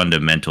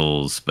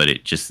fundamentals, but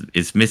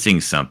it's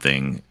missing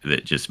something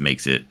that just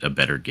makes it a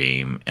better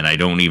game, and I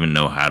don't even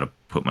know how to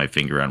put my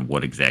finger on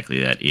what exactly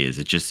that is.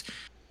 It just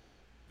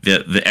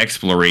the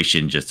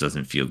exploration just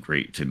doesn't feel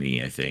great to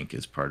me, I think,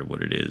 is part of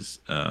what it is.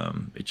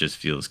 It just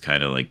feels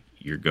kind of like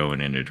you're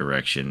going in a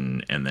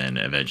direction and then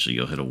eventually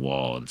you'll hit a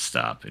wall and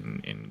stop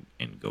and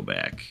go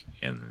back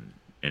and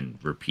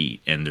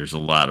repeat. And there's a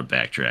lot of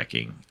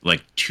backtracking,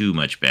 like too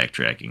much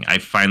backtracking. I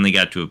finally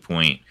got to a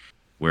point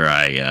where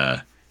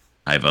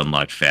I've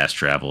unlocked fast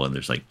travel, and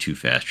there's like 2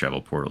 fast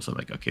travel portals. I'm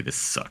like, okay, this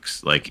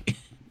sucks. Like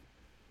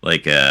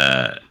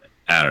I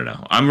don't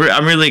know. I'm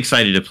really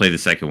excited to play the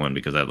second one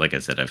because like I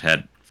said, I've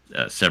had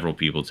several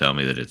people tell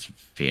me that it's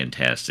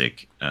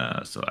fantastic.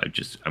 So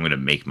I'm gonna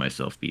make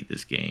myself beat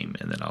this game,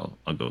 and then I'll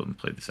go and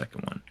play the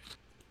second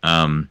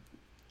one.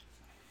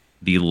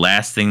 The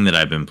last thing that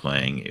I've been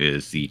playing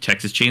is the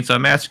Texas Chainsaw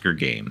Massacre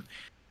game,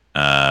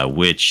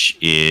 which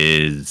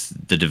is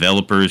the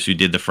developers who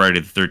did the Friday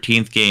the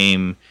 13th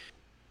game.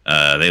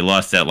 They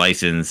lost that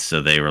license,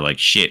 so they were like,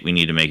 shit, we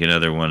need to make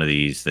another one of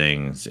these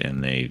things,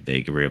 and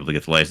they were able to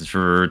get the license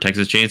for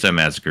Texas Chainsaw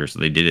Massacre, so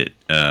they did it.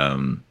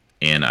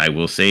 And I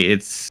will say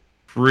it's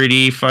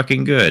pretty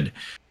fucking good.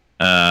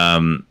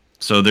 So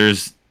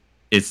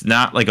it's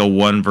not like a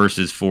 1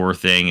 versus 4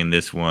 thing in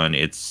this one,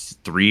 it's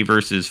 3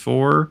 versus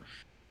 4.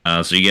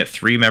 So you get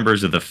 3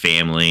 members of the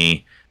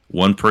family.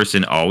 One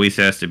person always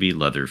has to be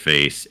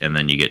Leatherface, and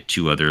then you get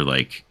 2 other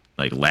like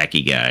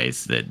lackey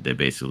guys that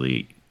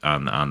basically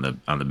on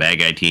the bad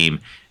guy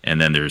team,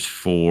 and then there's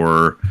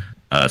 4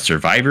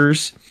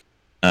 survivors.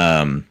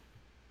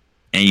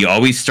 And you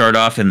always start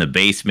off in the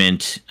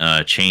basement,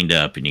 chained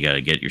up, and you got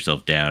to get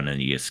yourself down,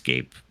 and you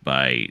escape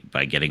by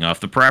getting off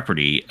the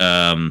property.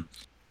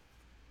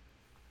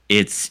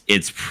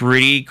 It's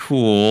pretty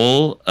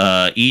cool.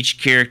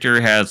 Each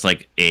character has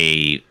like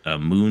a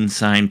moon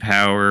sign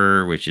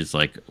power, which is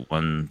like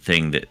one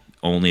thing that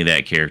only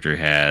that character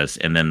has,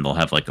 and then they'll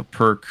have like a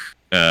perk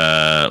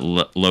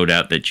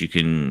loadout that you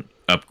can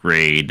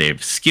upgrade. They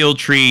have skill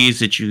trees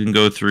that you can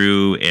go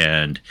through,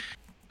 and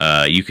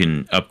you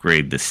can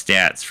upgrade the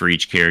stats for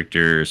each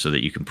character so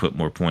that you can put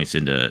more points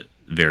into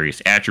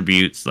various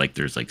attributes. Like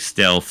there's like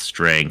stealth,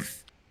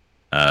 strength,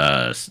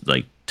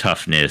 like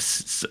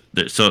toughness.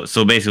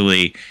 So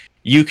basically,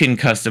 you can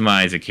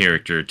customize a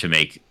character to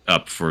make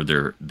up for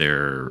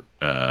their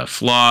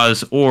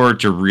flaws, or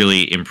to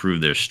really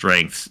improve their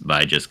strengths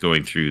by just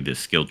going through the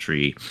skill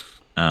tree,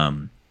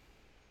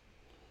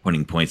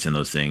 putting points in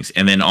those things.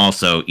 And then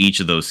also each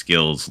of those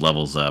skills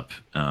levels up,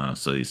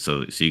 so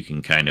you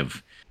can kind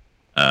of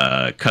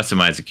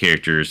customize the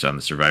characters on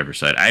the survivor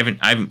side. I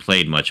haven't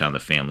played much on the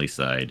family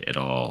side at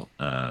all,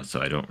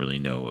 so I don't really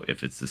know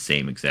if it's the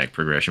same exact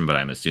progression, but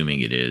I'm assuming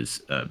it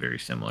is very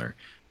similar.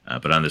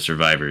 But on the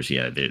survivors,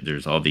 yeah,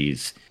 there's all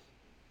these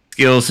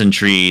skills and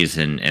trees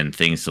and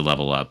things to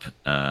level up.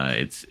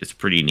 It's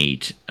pretty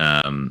neat.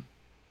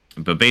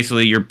 But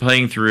basically, you're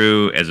playing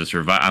through as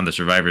on the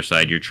survivor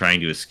side. You're trying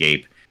to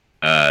escape.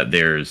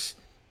 There's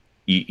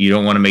you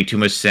don't want to make too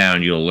much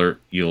sound. You'll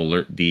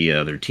alert the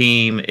other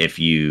team. If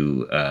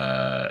you're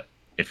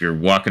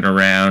walking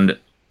around,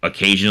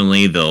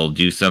 occasionally they'll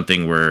do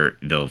something where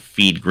they'll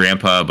feed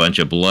Grandpa a bunch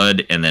of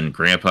blood, and then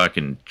Grandpa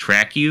can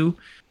track you.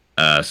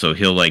 So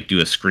he'll like do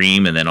a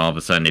scream, and then all of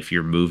a sudden, if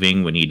you're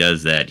moving when he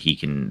does that,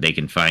 they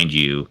can find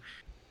you,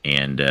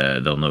 and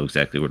they'll know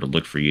exactly where to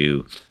look for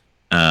you.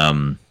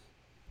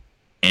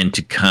 And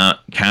to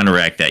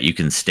counteract that, you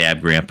can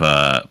stab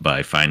Grandpa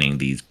by finding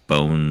these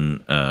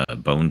bone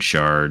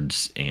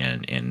shards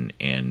and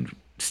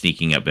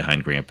sneaking up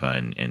behind Grandpa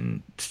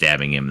and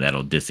stabbing him.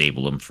 That'll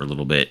disable him for a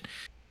little bit.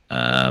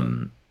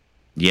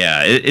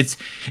 Yeah,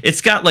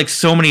 it's got like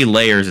so many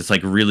layers. It's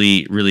like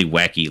really really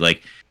wacky.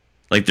 Like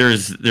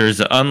there's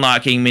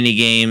unlocking mini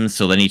games.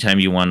 So anytime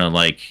you want to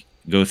like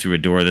go through a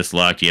door that's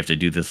locked, you have to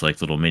do this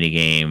like little mini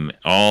game.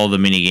 All the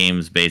mini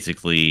games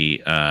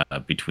basically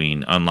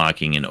between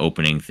unlocking and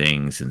opening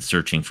things and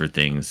searching for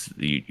things,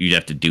 you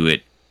have to do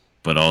it,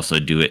 but also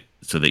do it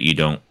so that you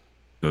don't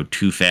go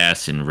too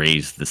fast and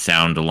raise the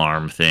sound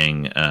alarm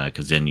thing,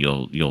 because then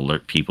you'll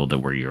alert people to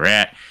where you're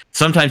at.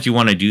 Sometimes you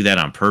want to do that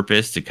on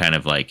purpose to kind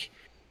of like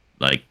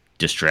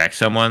distract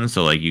someone,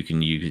 so like you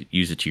can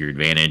use it to your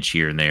advantage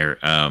here and there.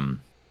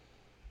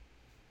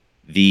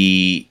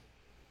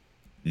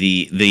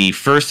 The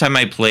first time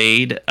I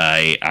played,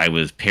 I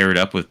was paired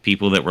up with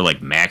people that were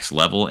like max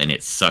level, and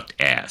it sucked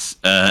ass.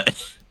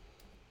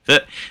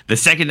 The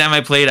second time I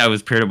played, I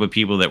was paired up with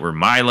people that were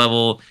my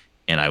level,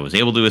 and I was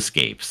able to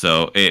escape.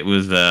 So it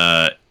was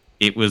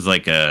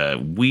like a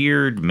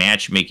weird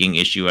matchmaking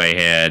issue I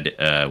had,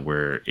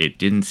 where it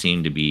didn't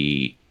seem to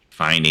be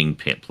finding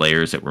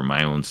players that were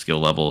my own skill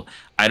level.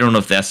 I don't know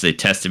if that's a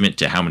testament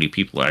to how many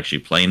people are actually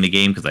playing the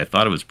game, because I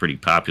thought it was pretty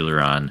popular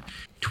on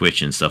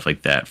Twitch and stuff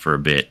like that for a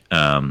bit.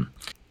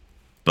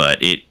 But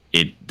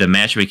the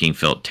matchmaking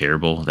felt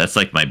terrible. That's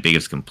like my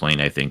biggest complaint,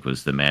 I think,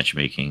 was the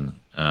matchmaking.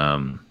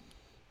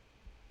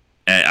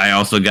 I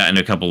also got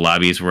into a couple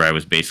lobbies where I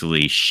was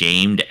basically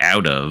shamed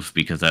out of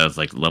because I was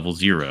like level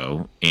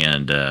 0,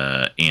 and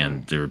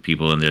there were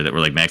people in there that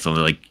were like max level.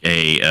 They're like,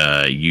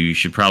 hey, you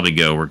should probably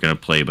go. We're gonna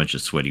play a bunch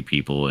of sweaty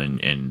people,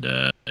 and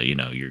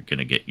you're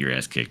gonna get your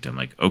ass kicked. I'm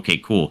like, okay,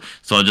 cool.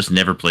 So I'll just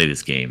never play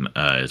this game,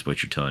 is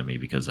what you're telling me,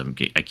 because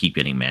I keep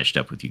getting matched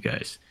up with you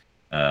guys.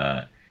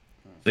 So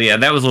yeah,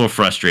 that was a little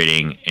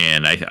frustrating,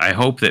 and I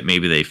hope that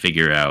maybe they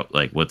figure out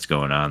like what's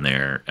going on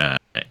there,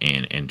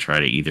 and try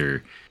to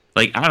either,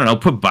 like, I don't know,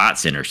 put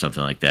bots in or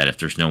something like that if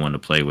there's no one to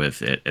play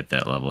with at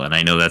that level. And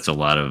I know that's a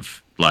lot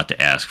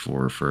to ask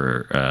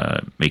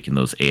for making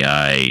those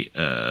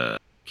AI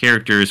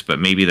characters, but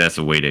maybe that's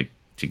a way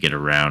to get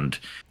around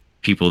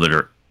people that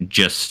are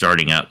just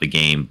starting out the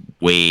game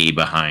way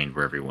behind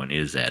where everyone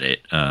is at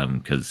it.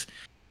 Because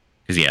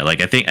yeah,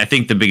 like I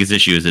think the biggest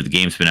issue is that the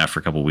game's been out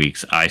for a couple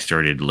weeks. I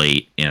started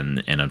late,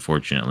 and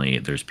unfortunately,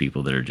 there's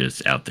people that are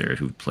just out there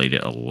who've played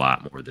it a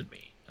lot more than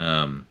me.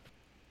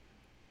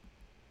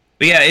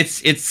 But yeah,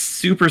 it's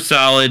super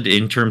solid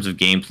in terms of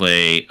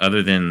gameplay.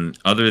 Other than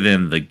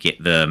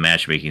the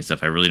matchmaking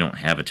stuff, I really don't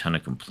have a ton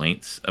of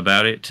complaints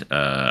about it.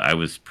 I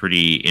was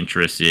pretty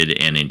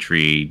interested and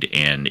intrigued,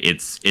 and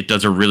it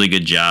does a really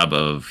good job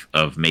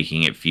of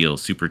making it feel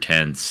super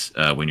tense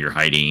when you're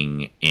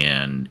hiding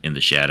and in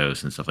the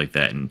shadows and stuff like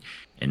that,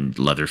 and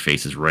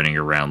Leatherface is running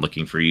around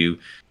looking for you.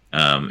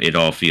 It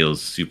all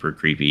feels super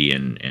creepy,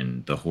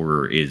 and the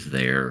horror is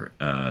there.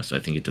 So I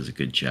think it does a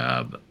good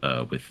job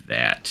with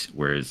that.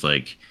 Whereas,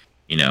 like,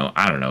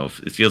 I don't know.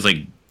 It feels like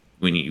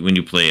when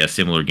you play a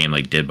similar game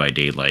like Dead by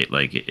Daylight,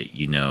 like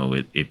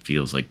it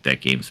feels like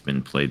that game's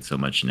been played so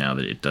much now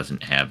that it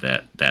doesn't have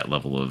that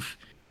level of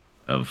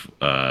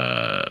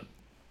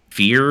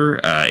fear.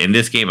 In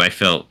this game, I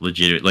felt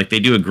legit. Like they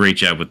do a great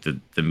job with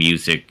the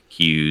music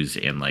cues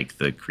and like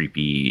the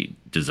creepy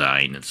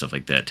design and stuff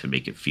like that to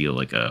make it feel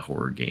like a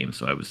horror game.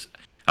 So I was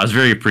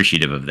very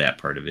appreciative of that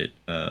part of it.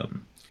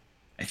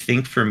 I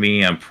think for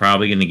me, I'm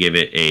probably going to give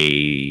it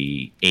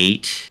a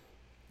 8.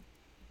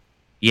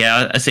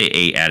 Yeah, I say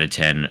 8 out of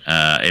 10.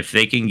 If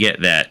they can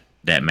get that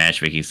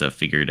matchmaking stuff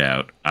figured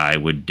out, I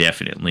would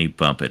definitely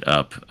bump it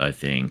up, I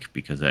think,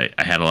 because I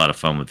had a lot of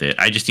fun with it.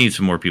 I just need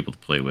some more people to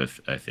play with,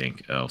 I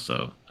think,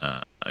 also.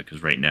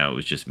 Because right now it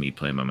was just me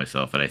playing by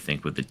myself. And I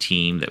think with the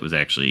team that was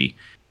actually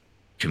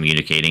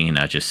communicating and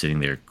not just sitting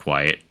there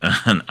quiet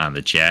on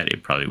the chat,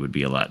 it probably would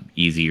be a lot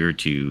easier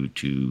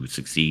to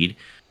succeed.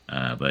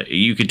 But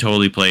you could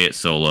totally play it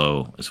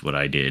solo, is what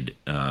I did.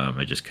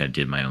 I just kind of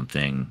did my own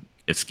thing,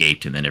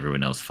 escaped, and then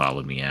everyone else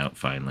followed me out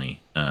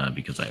finally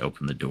because I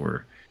opened the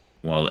door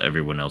while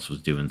everyone else was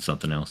doing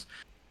something else.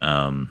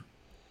 Yeah,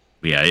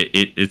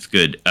 it's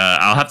good.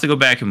 I'll have to go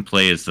back and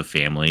play as the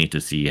family to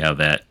see how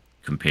that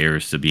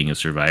compares to being a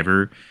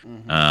survivor.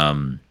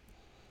 Mm-hmm.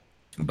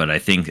 But I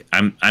think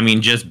I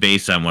mean, just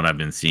based on what I've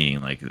been seeing,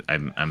 like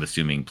I'm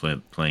assuming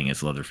playing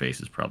as Leatherface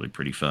is probably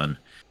pretty fun.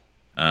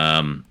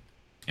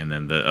 And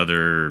then the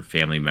other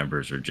family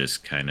members are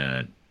just kind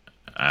of,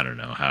 I don't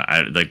know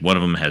how. Like one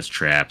of them has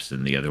traps,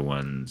 and the other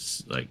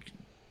one's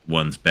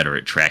better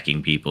at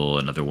tracking people,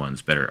 another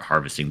one's better at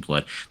harvesting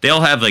blood. They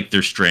all have like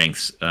their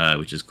strengths,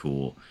 which is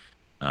cool.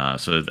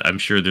 So I'm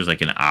sure there's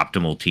like an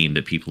optimal team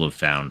that people have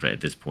found at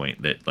this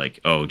point that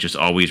like, oh, just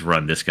always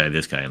run this guy,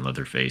 and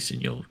Leatherface,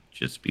 and you'll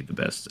just be the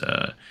best.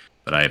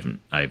 But I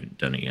haven't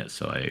done it yet,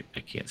 so I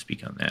can't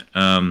speak on that.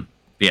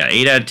 Yeah,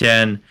 8 out of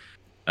 10.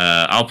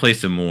 I'll play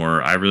some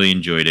more. I really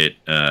enjoyed it,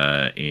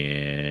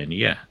 and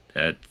yeah,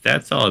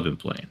 that's all I've been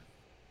playing.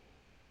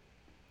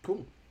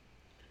 Cool.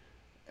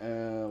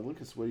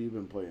 Lucas, what have you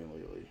been playing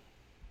lately?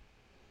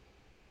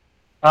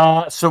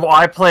 So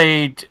I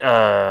played.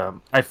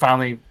 I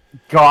finally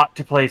got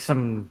to play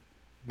some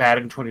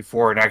Madden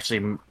 24 and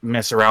actually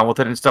mess around with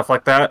it and stuff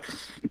like that.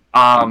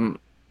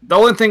 The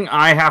only thing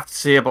I have to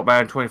say about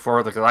Madden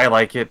 24, because I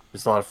like it,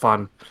 it's a lot of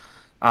fun,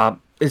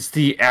 is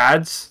the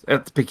ads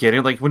at the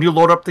beginning. Like when you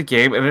load up the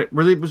game, and it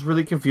really was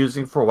really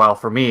confusing for a while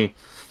for me.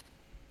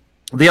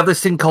 They have this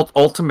thing called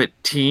Ultimate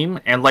Team,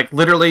 and like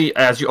literally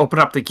as you open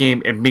up the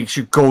game, it makes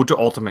you go to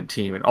Ultimate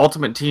Team. And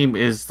Ultimate Team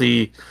is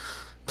the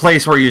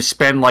place where you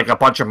spend like a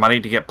bunch of money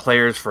to get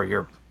players for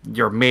your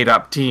made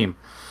up team.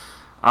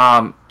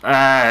 I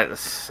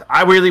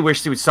really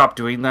wish they would stop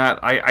doing that.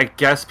 I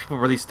guess people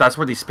really, that's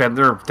where they spend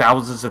their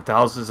thousands and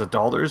thousands of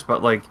dollars,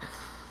 but like,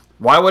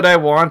 why would I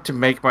want to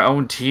make my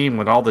own team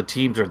when all the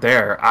teams are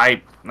there?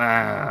 I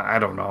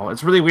don't know.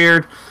 It's really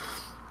weird.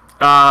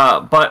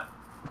 But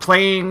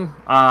playing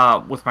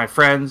with my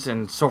friends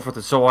and so forth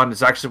and so on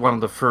is actually one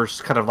of the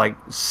first kind of like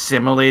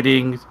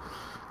simulating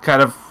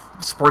kind of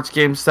sports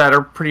games that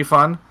are pretty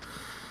fun.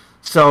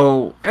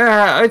 So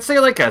I'd say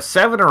like a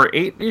 7 or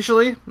 8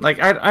 usually. Like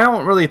I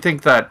don't really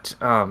think that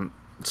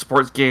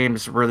sports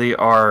games really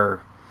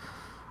are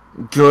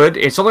good.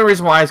 It's the only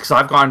reason why is because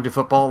I've gone to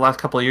football the last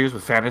couple of years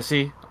with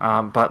fantasy.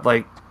 But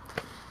like,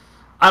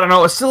 I don't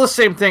know. It's still the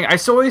same thing. I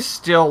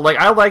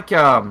like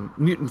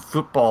Mutant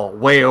Football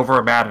way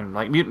over Madden.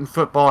 Like Mutant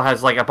Football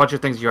has like a bunch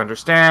of things you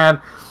understand.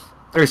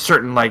 There's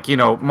certain like, you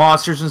know,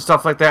 monsters and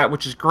stuff like that,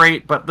 which is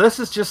great. But this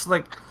is just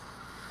like,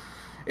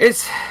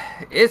 it's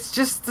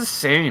just the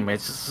same.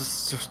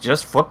 It's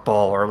just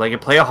football, or like you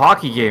play a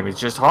hockey game. It's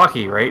just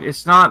hockey, right?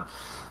 It's not.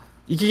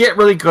 You can get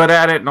really good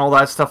at it and all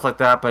that stuff like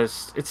that, but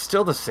it's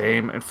still the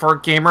same. And for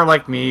a gamer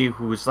like me,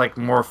 who's like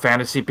more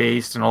fantasy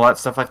based and all that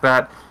stuff like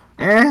that,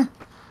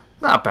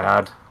 not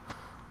bad.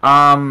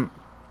 And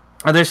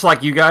there's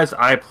like you guys,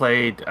 I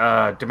played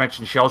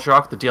Dimension Shell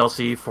Shock, the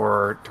DLC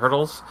for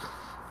Turtles.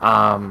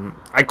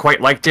 I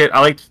quite liked it. I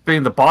liked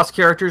being the boss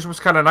characters was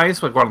kind of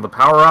nice, like one of the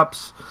power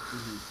ups.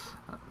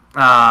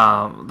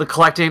 The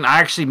collecting, I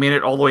actually made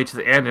it all the way to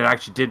the end and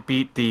actually did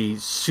beat the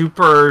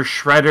Super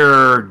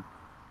Shredder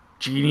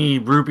Genie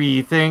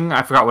Ruby thing.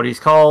 I forgot what he's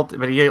called,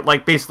 but he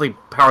like basically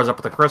powers up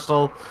with a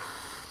crystal.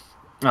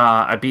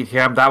 I beat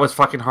him. That was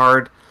fucking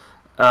hard.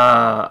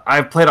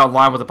 I've played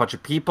online with a bunch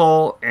of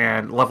people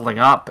and leveling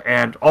up,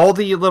 and all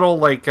the little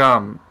like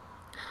you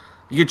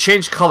can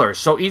change colors.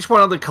 So each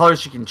one of the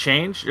colors you can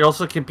change. It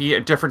also can be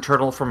a different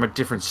turtle from a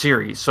different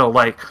series. So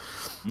like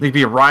they'd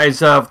be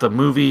Rise of, the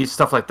movies,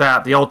 stuff like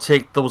that. They all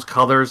take those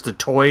colors, the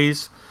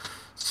toys.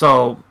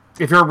 So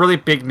if you're a really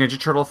big Ninja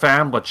Turtle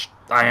fan, which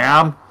I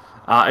am,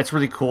 it's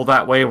really cool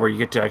that way where you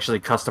get to actually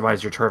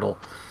customize your turtle.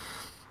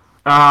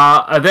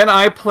 And then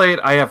I played,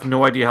 I have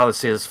no idea how to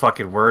say this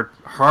fucking word,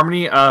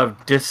 Harmony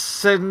of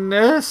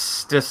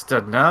Dissonance?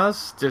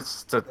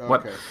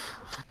 What? Okay.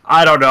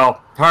 I don't know.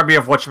 Harmony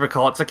of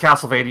whatchamacallit. It's a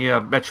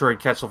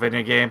Metroid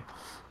Castlevania game.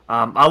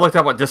 I looked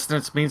up what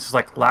dissonance means. It's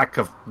like lack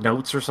of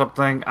notes or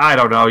something. I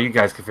don't know. You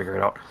guys can figure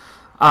it out.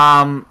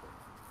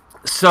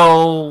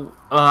 So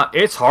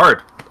it's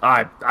hard.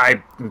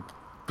 I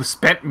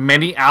spent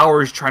many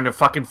hours trying to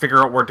fucking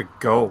figure out where to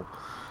go.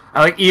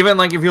 Like even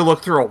like if you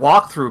look through a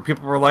walkthrough,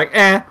 people were like,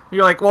 "Eh."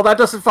 You're like, "Well, that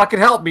doesn't fucking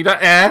help me."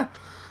 Eh.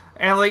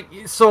 And like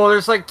so,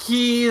 there's like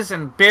keys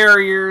and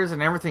barriers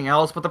and everything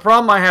else. But the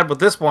problem I had with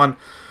this one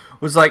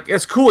was like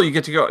it's cool. You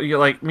get to go. You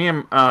like me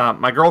and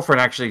my girlfriend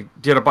actually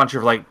did a bunch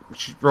of like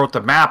she wrote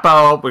the map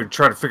out. We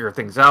tried to figure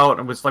things out, and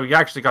it was like we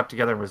actually got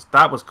together and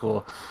that was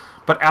cool.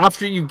 But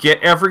after you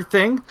get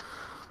everything,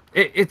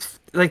 it's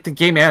like the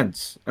game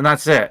ends and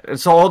that's it. And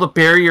so all the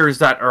barriers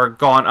that are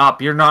gone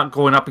up, you're not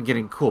going up and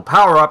getting cool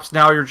power ups.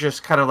 Now you're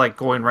just kind of like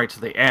going right to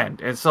the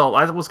end. And so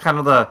that was kind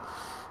of the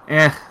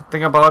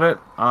thing about it.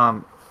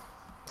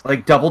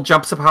 Like double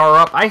jumps a power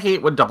up. I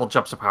hate when double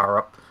jumps a power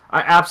up. I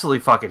absolutely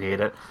fucking hate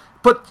it.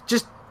 But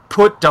just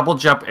put double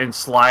jump and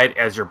slide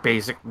as your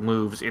basic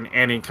moves in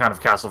any kind of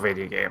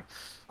Castlevania game.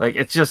 Like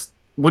it's just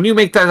when you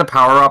make that a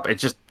power up, it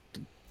just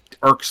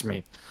irks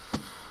me.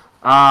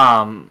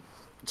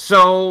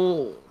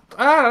 So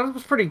it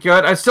was pretty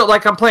good. I still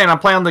like. I'm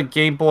playing the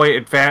Game Boy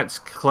Advance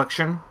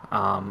collection.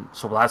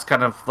 So that's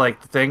kind of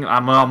like the thing.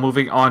 I'm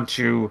moving on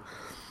to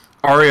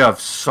Aria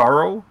of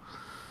Sorrow.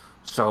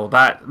 So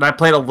that I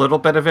played a little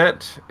bit of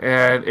it,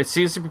 and it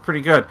seems to be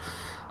pretty good.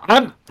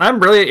 I'm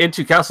really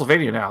into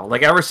Castlevania now.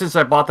 Like ever since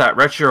I bought that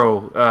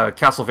retro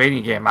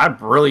Castlevania game, I'm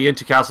really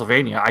into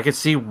Castlevania. I can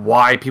see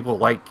why people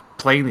like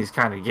playing these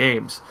kind of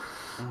games.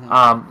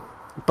 Mm-hmm.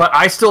 But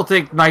I still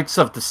think Knights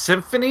of the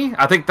Symphony.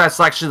 I think that's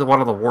actually one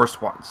of the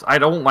worst ones. I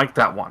don't like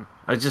that one.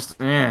 I just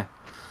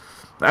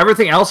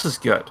Everything else is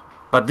good,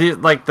 but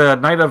the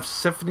Night of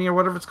Symphony or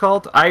whatever it's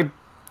called, I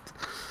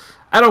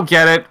don't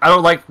get it. I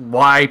don't like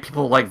why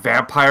people like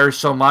vampires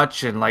so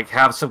much and like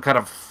have some kind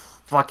of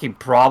fucking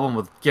problem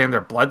with getting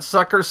their blood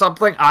sucked or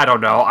something. I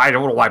don't know. I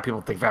don't know why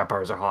people think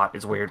vampires are hot.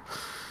 It's weird.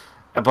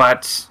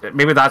 But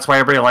maybe that's why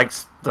everybody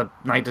likes the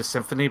Night of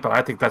Symphony, but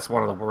I think that's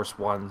one of the worst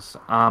ones.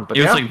 But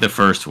it was like the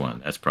first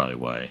one. That's probably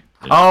why.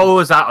 Oh,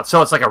 is that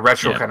so? It's like a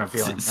retro kind of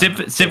feeling.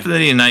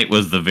 Symphony of Night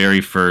was the very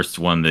first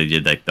one they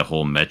did like the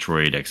whole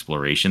Metroid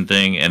exploration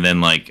thing, and then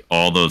like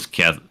all those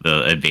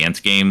the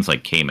advanced games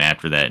like came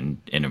after that and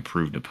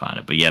improved upon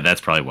it. But yeah,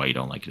 that's probably why you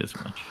don't like it as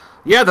much.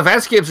 Yeah, the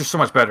advanced games are so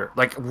much better,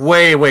 like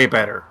way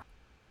better.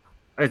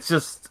 It's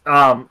just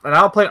and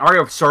I'll play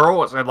Aria of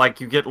Sorrow, and like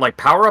you get like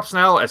power ups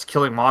now as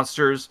killing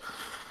monsters.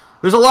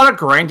 There's a lot of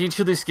grinding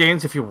to these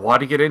games if you want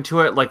to get into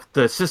it. Like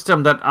the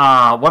system that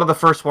one of the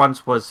first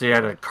ones was they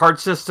had a card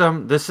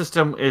system. This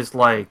system is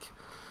like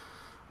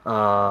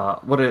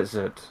what is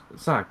it?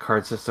 It's not a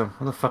card system.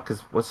 What the fuck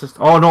is what's this?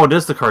 Oh no, it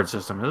is the card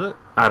system, is it?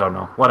 I don't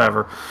know.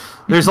 Whatever.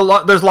 There's a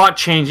lot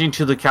changing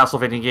to the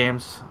Castlevania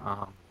games.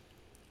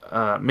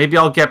 Maybe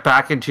I'll get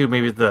back into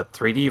maybe the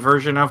 3D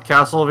version of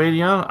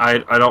Castlevania.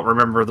 I don't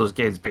remember those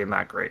games being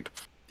that great.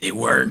 They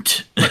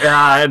weren't. Yeah,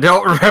 I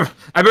don't remember.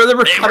 I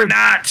remember they were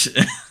not.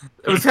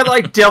 It was kind of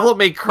like Devil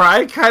May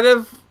Cry, kind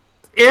of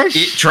ish.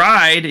 It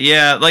tried,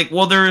 yeah. Like,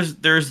 well, there's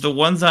the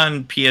ones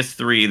on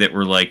PS3 that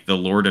were like the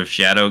Lord of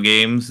Shadow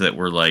games that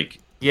were like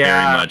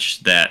very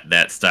much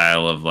that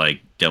style of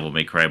like Devil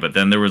May Cry. But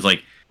then there was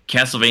like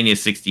Castlevania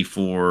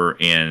 64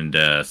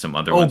 and some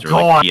other ones were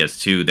like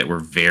PS2 that were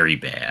very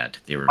bad.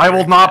 I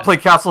will not play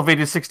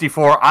Castlevania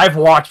 64. I've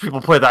watched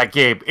people play that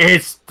game.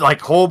 It's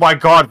like, oh my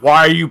god,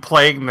 why are you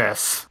playing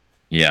this?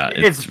 Yeah,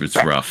 it's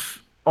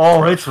rough.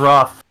 Oh, it's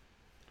rough.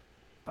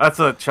 That's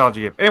a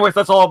challenging game. Anyways,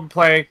 that's all I've been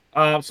playing.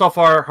 So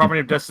far, Harmony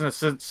of Dissonance,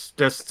 since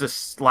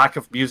this lack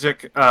of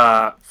music,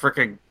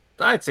 freaking,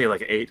 I'd say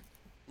like 8.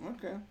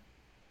 Okay.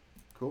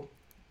 Cool.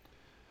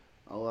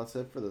 Well, that's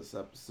it for this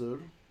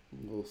episode.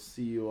 We'll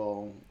see you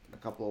all in a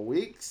couple of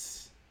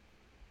weeks.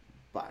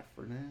 Bye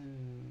for now.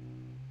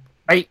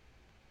 Bye.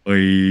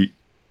 Bye.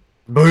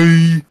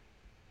 Bye.